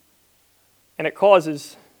 And it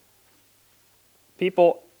causes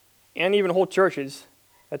people and even whole churches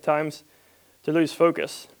at times to lose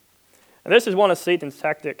focus. And this is one of Satan's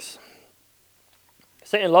tactics.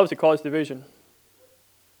 Satan loves to cause division.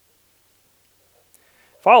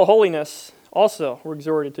 Follow holiness also, we're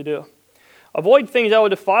exhorted to do. Avoid things that will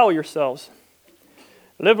defile yourselves.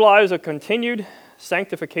 Live lives of continued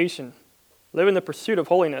sanctification. Live in the pursuit of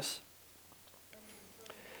holiness.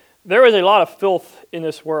 There is a lot of filth in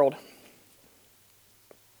this world.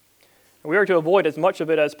 And we are to avoid as much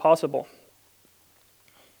of it as possible.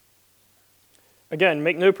 Again,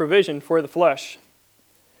 make no provision for the flesh.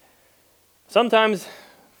 Sometimes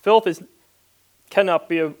filth cannot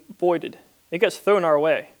be avoided. It gets thrown our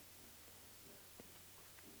way.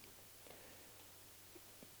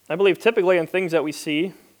 I believe typically in things that we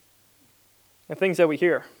see and things that we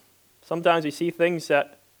hear. Sometimes we see things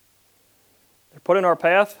that they're put in our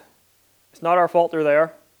path. It's not our fault they're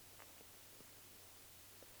there.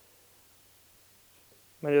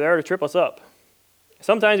 But they're there to trip us up.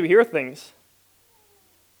 Sometimes we hear things.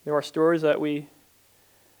 There are stories that we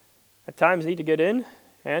at times need to get in,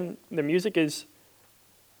 and the music is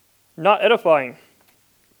not edifying.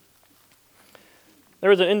 There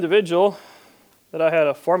was an individual that I had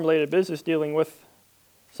a farm-related business dealing with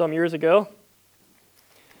some years ago.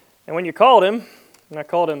 And when you called him, and I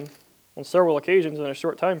called him on several occasions in a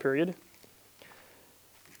short time period,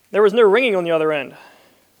 there was no ringing on the other end. I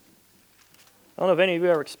don't know if any of you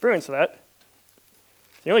ever experienced that.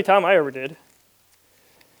 It's the only time I ever did.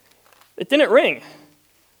 It didn't ring.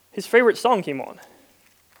 His favorite song came on.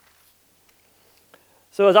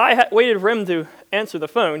 So as I waited for him to answer the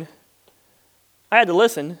phone, I had to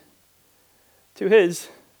listen to his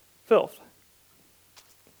filth.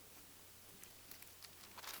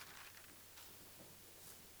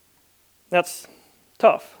 That's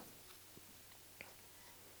tough.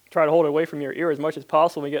 Try to hold it away from your ear as much as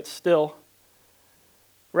possible and get still.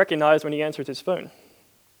 Recognize when he answers his phone.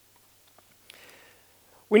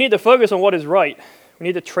 We need to focus on what is right. We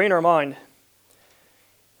need to train our mind.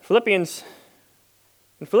 In Philippians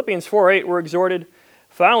 4:8, we're exhorted,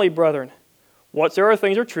 finally, brethren, whatsoever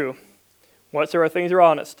things are true, whatsoever things are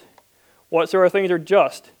honest, whatsoever things are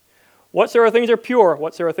just, whatsoever things are pure,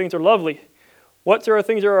 whatsoever things are lovely, whatsoever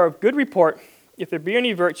things are of good report, if there be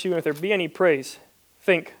any virtue and if there be any praise,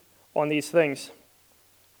 think on these things.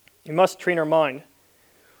 We must train our mind,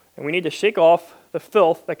 and we need to shake off the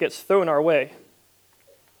filth that gets thrown our way.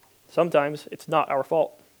 Sometimes it's not our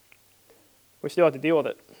fault. We still have to deal with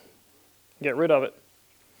it, get rid of it.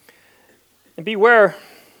 And beware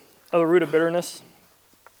of the root of bitterness.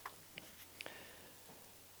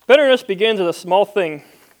 Bitterness begins as a small thing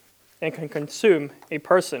and can consume a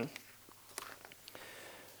person.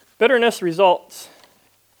 Bitterness results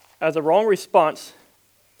as a wrong response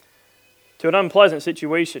to an unpleasant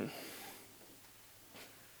situation.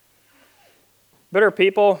 Bitter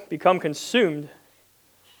people become consumed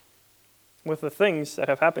with the things that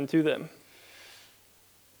have happened to them.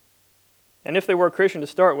 And if they were a Christian to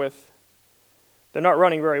start with, they're not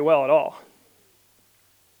running very well at all.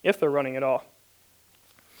 If they're running at all.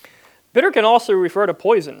 Bitter can also refer to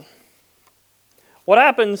poison. What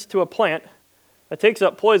happens to a plant that takes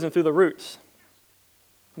up poison through the roots?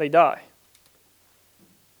 They die.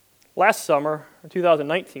 Last summer, in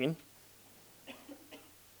 2019, I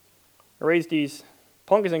raised these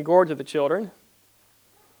pumpkins and gourds with the children.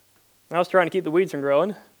 I was trying to keep the weeds from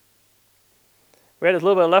growing. We had this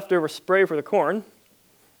little bit of leftover spray for the corn.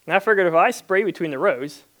 And I figured if I spray between the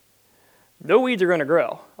rows, no weeds are going to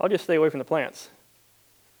grow. I'll just stay away from the plants.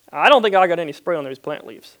 I don't think I got any spray on those plant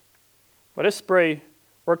leaves. But this spray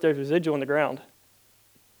worked as residual in the ground.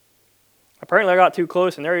 Apparently I got too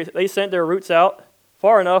close, and they sent their roots out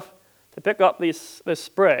far enough to pick up this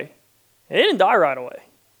spray. And it didn't die right away.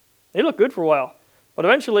 They looked good for a while. But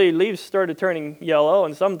eventually leaves started turning yellow,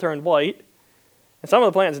 and some turned white, and some of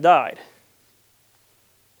the plants died.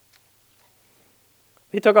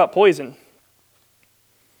 He took up poison.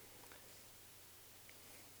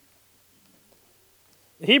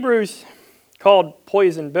 The Hebrews called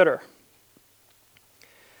poison bitter.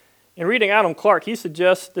 In reading Adam Clarke, he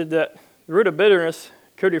suggested that the root of bitterness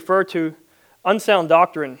could refer to unsound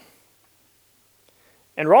doctrine.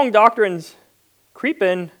 And wrong doctrines creep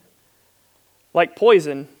in like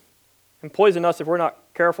poison and poison us if we're not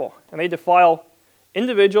careful. And they defile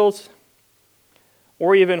individuals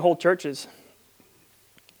or even whole churches.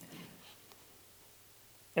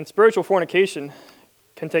 And spiritual fornication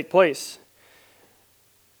can take place.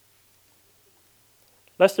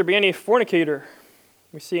 Lest there be any fornicator,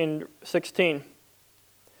 we see in 16.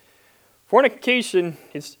 Fornication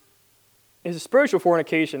is a spiritual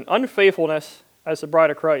fornication, unfaithfulness as the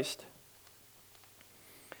bride of Christ.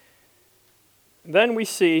 Then we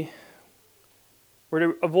see we're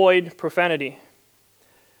to avoid profanity.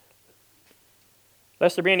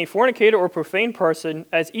 Lest there be any fornicator or profane person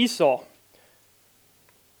as Esau.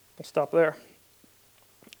 Let's stop there.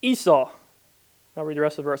 Esau, I'll read the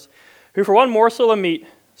rest of the verse, who for one morsel of meat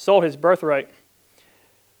sold his birthright.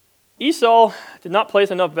 Esau did not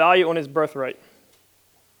place enough value on his birthright.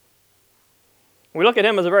 We look at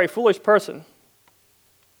him as a very foolish person.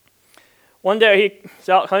 One day he's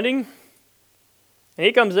out hunting, and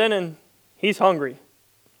he comes in and he's hungry.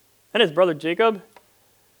 And his brother Jacob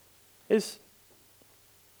is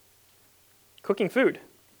cooking food.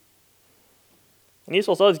 And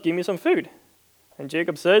Esau says, give me some food. And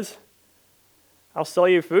Jacob says, I'll sell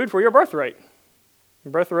you food for your birthright.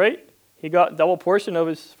 Birthright, he got double portion of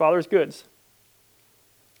his father's goods.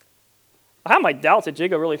 I have my doubts that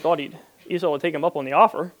Jacob really thought Esau would take him up on the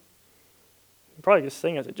offer. He probably just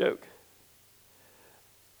saying it as a joke.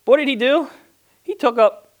 What did he do? He took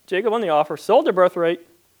up Jacob on the offer, sold the birthright,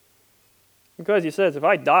 because he says, if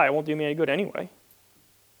I die, it won't do me any good anyway.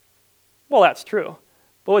 Well, that's true.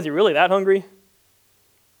 But was he really that hungry?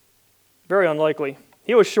 Very unlikely.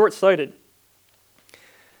 He was short-sighted.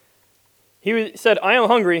 He said, I am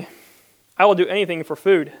hungry. I will do anything for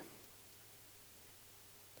food.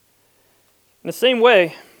 In the same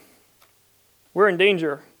way, we're in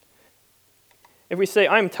danger. If we say,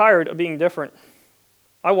 I'm tired of being different.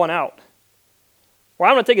 I want out. Or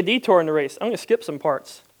I'm going to take a detour in the race. I'm going to skip some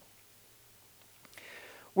parts.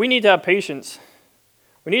 We need to have patience.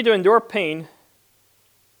 We need to endure pain,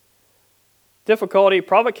 difficulty,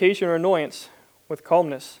 provocation, or annoyance with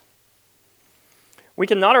calmness. We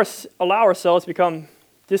cannot allow ourselves to become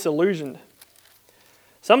disillusioned.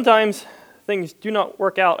 Sometimes things do not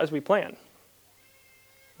work out as we plan.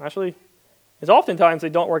 Actually, it's oftentimes they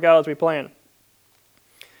don't work out as we plan.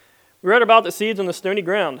 We read about the seeds on the stony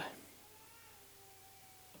ground.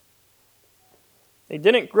 They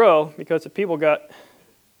didn't grow because they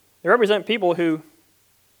represent people who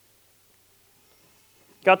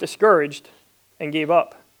got discouraged and gave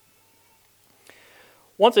up.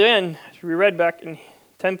 Once again, as we read back in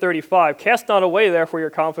 10:35, cast not away therefore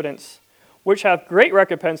your confidence, which hath great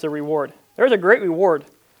recompense of reward. There's a great reward.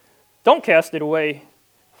 Don't cast it away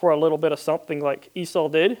for a little bit of something like Esau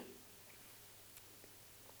did.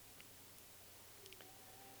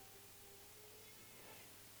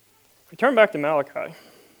 If we turn back to Malachi,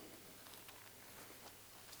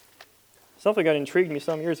 something that intrigued me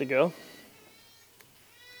some years ago.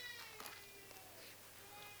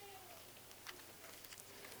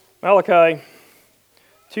 Malachi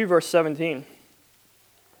 2, verse 17.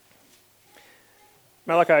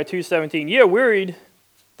 Malachi 2:17. Ye have wearied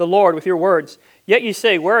the Lord with your words. Yet ye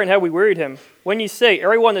say, wherein have we wearied him? When ye say,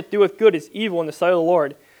 every one that doeth good is evil in the sight of the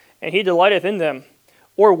Lord, and he delighteth in them.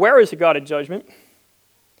 Or where is the God of judgment?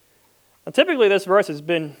 Now, typically this verse has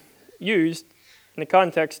been used in the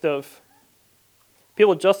context of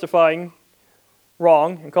people justifying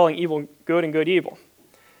wrong and calling evil good and good evil.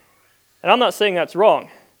 And I'm not saying that's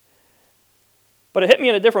wrong. But it hit me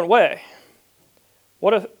in a different way.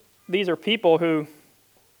 What if these are people who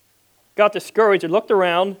got discouraged and looked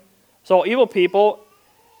around, saw evil people,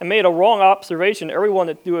 and made a wrong observation? Everyone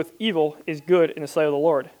that doeth evil is good in the sight of the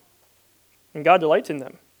Lord. And God delights in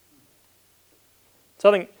them.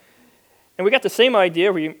 And we got the same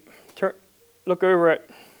idea when you look over at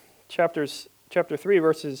chapter 3,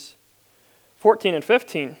 verses 14 and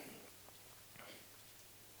 15.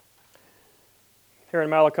 Here in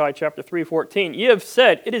Malachi chapter 3:14, ye have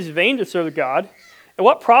said, it is vain to serve God, and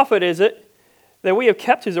what profit is it that we have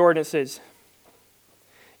kept his ordinances,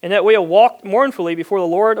 and that we have walked mournfully before the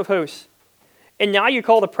Lord of hosts? And now you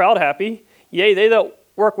call the proud happy, yea, they that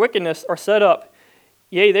work wickedness are set up,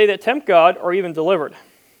 yea, they that tempt God are even delivered. I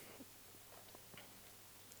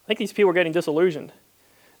think these people are getting disillusioned.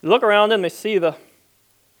 They look around them, they see the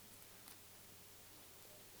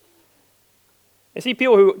I see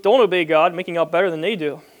people who don't obey God making out better than they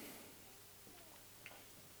do.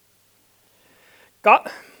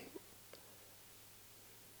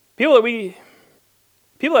 People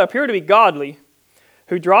that appear to be godly,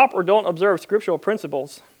 who drop or don't observe scriptural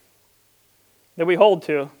principles that we hold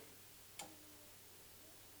to,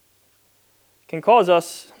 can cause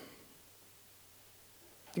us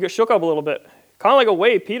to get shook up a little bit. Kind of like a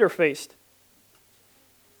wave Peter faced.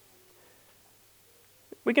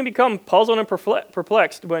 We can become puzzled and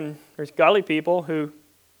perplexed when there's godly people who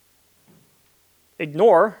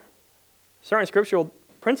ignore certain scriptural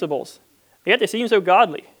principles, yet they seem so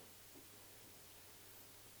godly.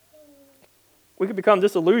 We could become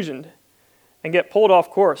disillusioned and get pulled off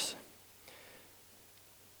course.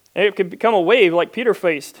 And it could become a wave like Peter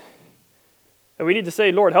faced. And we need to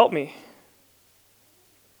say, Lord, help me.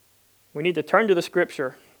 We need to turn to the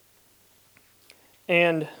Scripture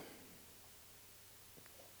and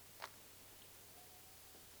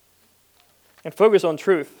focus on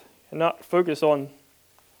truth and not focus on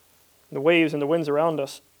the waves and the winds around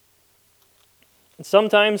us. And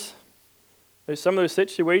sometimes there's some of those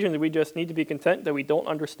situations that we just need to be content that we don't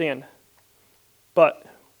understand. But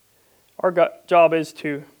our job is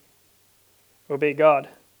to obey God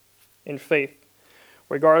in faith,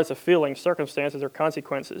 regardless of feelings, circumstances, or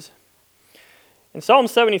consequences. In Psalm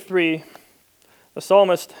 73, the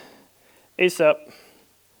psalmist Asaph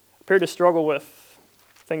appeared to struggle with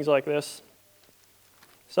things like this.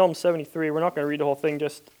 Psalm 73, we're not going to read the whole thing,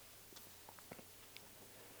 just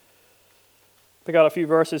pick out a few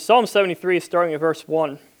verses. Psalm 73, starting at verse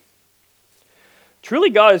 1. Truly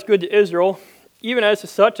God is good to Israel, even as to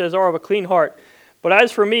such as are of a clean heart. But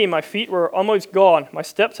as for me, my feet were almost gone, my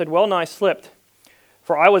steps had well nigh slipped.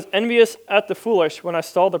 For I was envious at the foolish when I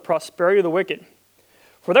saw the prosperity of the wicked.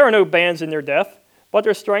 For there are no bands in their death, but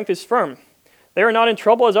their strength is firm. They are not in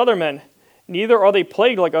trouble as other men, neither are they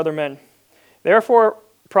plagued like other men. Therefore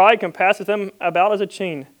pride compasseth them about as a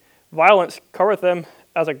chain, violence covereth them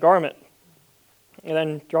as a garment. And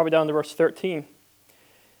then drop it down to verse 13.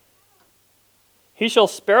 He shall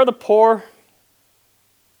spare the poor.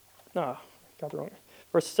 No, got it wrong.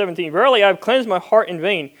 Verse 17. Verily I have cleansed my heart in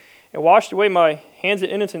vain, and washed away my hands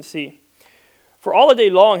in innocency. For all the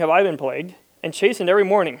day long have I been plagued, and chastened every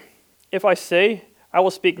morning. If I say, I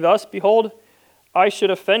will speak thus, behold, I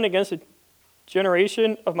should offend against the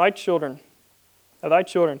generation of my children, of thy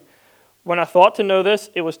children. When I thought to know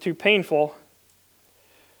this, it was too painful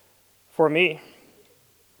for me.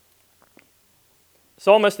 The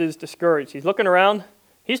psalmist is discouraged. He's looking around.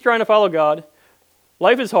 He's trying to follow God.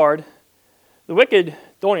 Life is hard. The wicked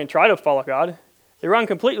don't even try to follow God. They run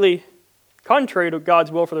completely contrary to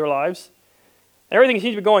God's will for their lives. Everything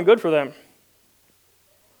seems to be going good for them.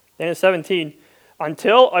 Then in 17,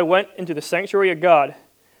 until I went into the sanctuary of God,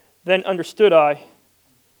 then understood I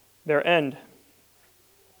their end.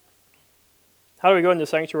 How do we go into the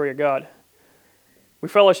sanctuary of God? We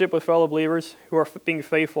fellowship with fellow believers who are being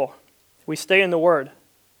faithful. We stay in the Word.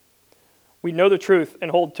 We know the truth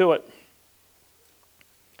and hold to it.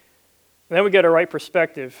 And then we get a right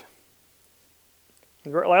perspective.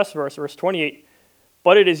 The last verse, verse 28.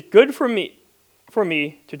 But it is good for me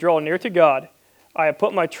to draw near to God. I have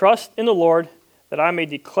put my trust in the Lord, that I may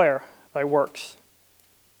declare thy works.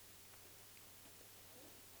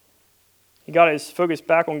 He got his focus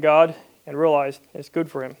back on God and realized it's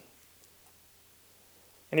good for him.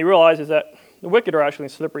 And he realizes that the wicked are actually in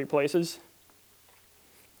slippery places.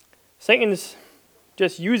 Satan's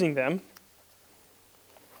just using them.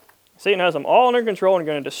 Satan has them all under control and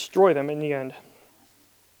going to destroy them in the end.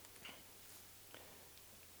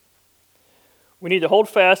 We need to hold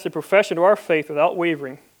fast the profession of our faith without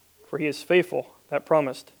wavering, for he is faithful that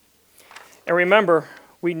promised. And remember,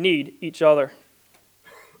 we need each other.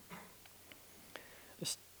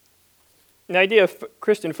 The idea of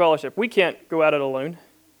Christian fellowship, we can't go at it alone.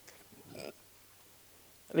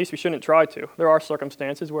 At least we shouldn't try to. There are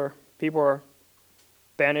circumstances where people are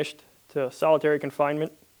banished to solitary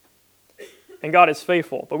confinement, and God is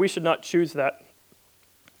faithful, but we should not choose that.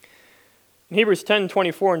 In Hebrews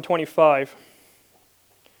 10:24 and 25,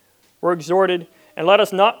 we're exhorted, and let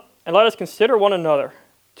us consider one another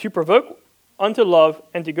to provoke unto love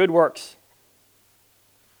and to good works.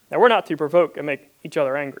 Now we're not to provoke and make each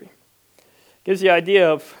other angry. It gives the idea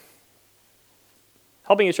of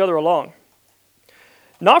helping each other along.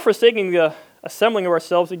 Not forsaking the assembling of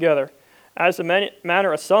ourselves together, as the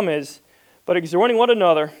manner of some is, but exhorting one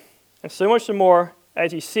another, and so much the more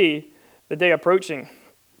as ye see the day approaching.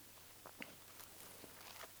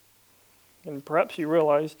 And perhaps you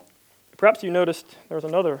noticed there was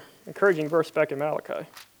another encouraging verse back in Malachi.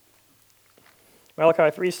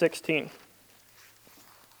 Malachi 3:16.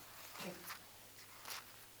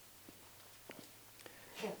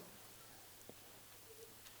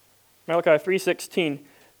 Malachi 3:16.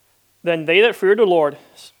 Then they that feared the Lord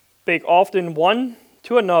spake often one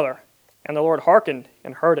to another, and the Lord hearkened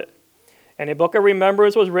and heard it. And a book of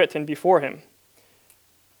remembrance was written before him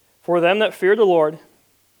for them that feared the Lord,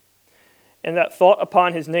 and that thought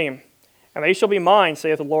upon his name. And they shall be mine,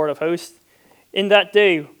 saith the Lord of hosts, in that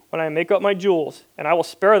day when I make up my jewels, and I will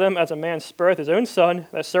spare them as a man spareth his own son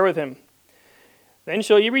that serveth him. Then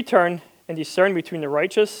shall ye return and discern between the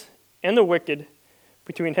righteous and the wicked,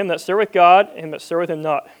 between him that serveth God and him that serveth him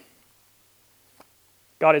not.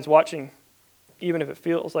 God is watching, even if it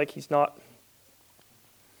feels like he's not.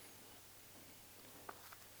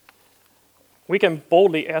 We can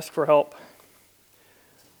boldly ask for help.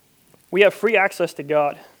 We have free access to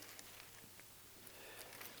God.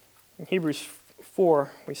 In Hebrews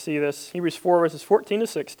 4, we see this. Hebrews 4, verses 14 to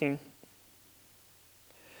 16.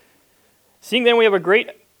 Seeing then we have a great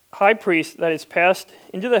high priest that is passed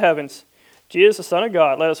into the heavens, Jesus the Son of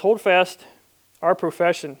God, let us hold fast our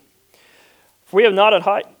profession. For we have not a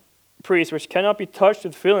high priest which cannot be touched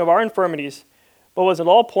with the feeling of our infirmities, but was in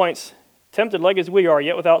all points tempted like as we are,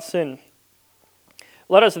 yet without sin.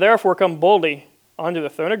 Let us therefore come boldly unto the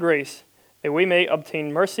throne of grace, that we may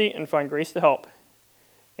obtain mercy and find grace to help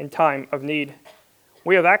in time of need.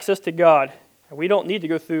 We have access to God, and we don't need to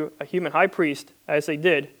go through a human high priest as they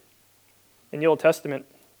did in the Old Testament.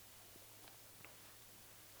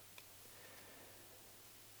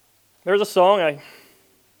 There's a song I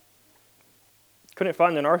couldn't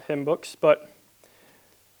find in our hymn books, but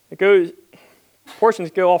it goes,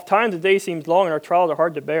 portions go, oft times the day seems long and our trials are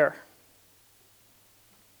hard to bear.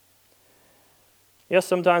 Yes,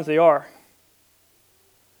 sometimes they are.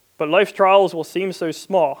 But life's trials will seem so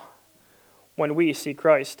small when we see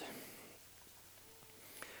Christ.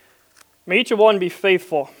 May each one be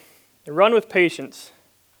faithful, run with patience,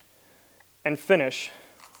 and finish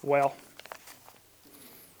well.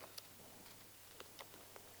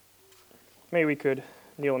 May we could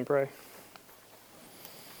kneel and pray.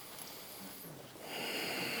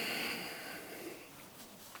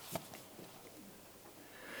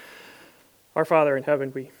 Our Father in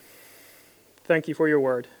heaven, we thank you for your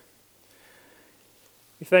word.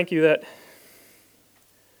 We thank you that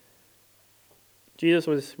Jesus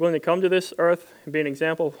was willing to come to this earth and be an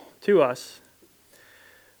example to us.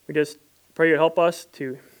 We just pray you help us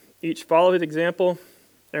to each follow his example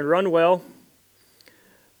and run well,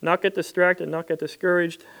 not get distracted, not get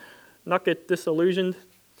discouraged, not get disillusioned,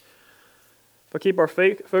 but keep our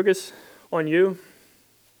focus on you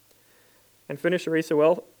and finish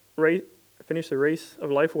the race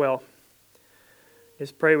of life well.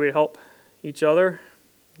 Just pray we'd help each other.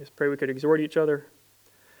 Just pray we could exhort each other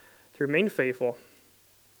to remain faithful.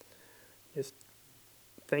 Just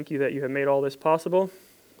thank you that you have made all this possible.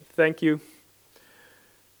 Thank you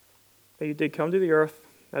that you did come to the earth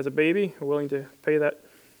as a baby, willing to pay that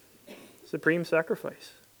supreme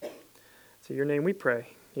sacrifice. It's in your name we pray.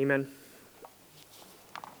 Amen.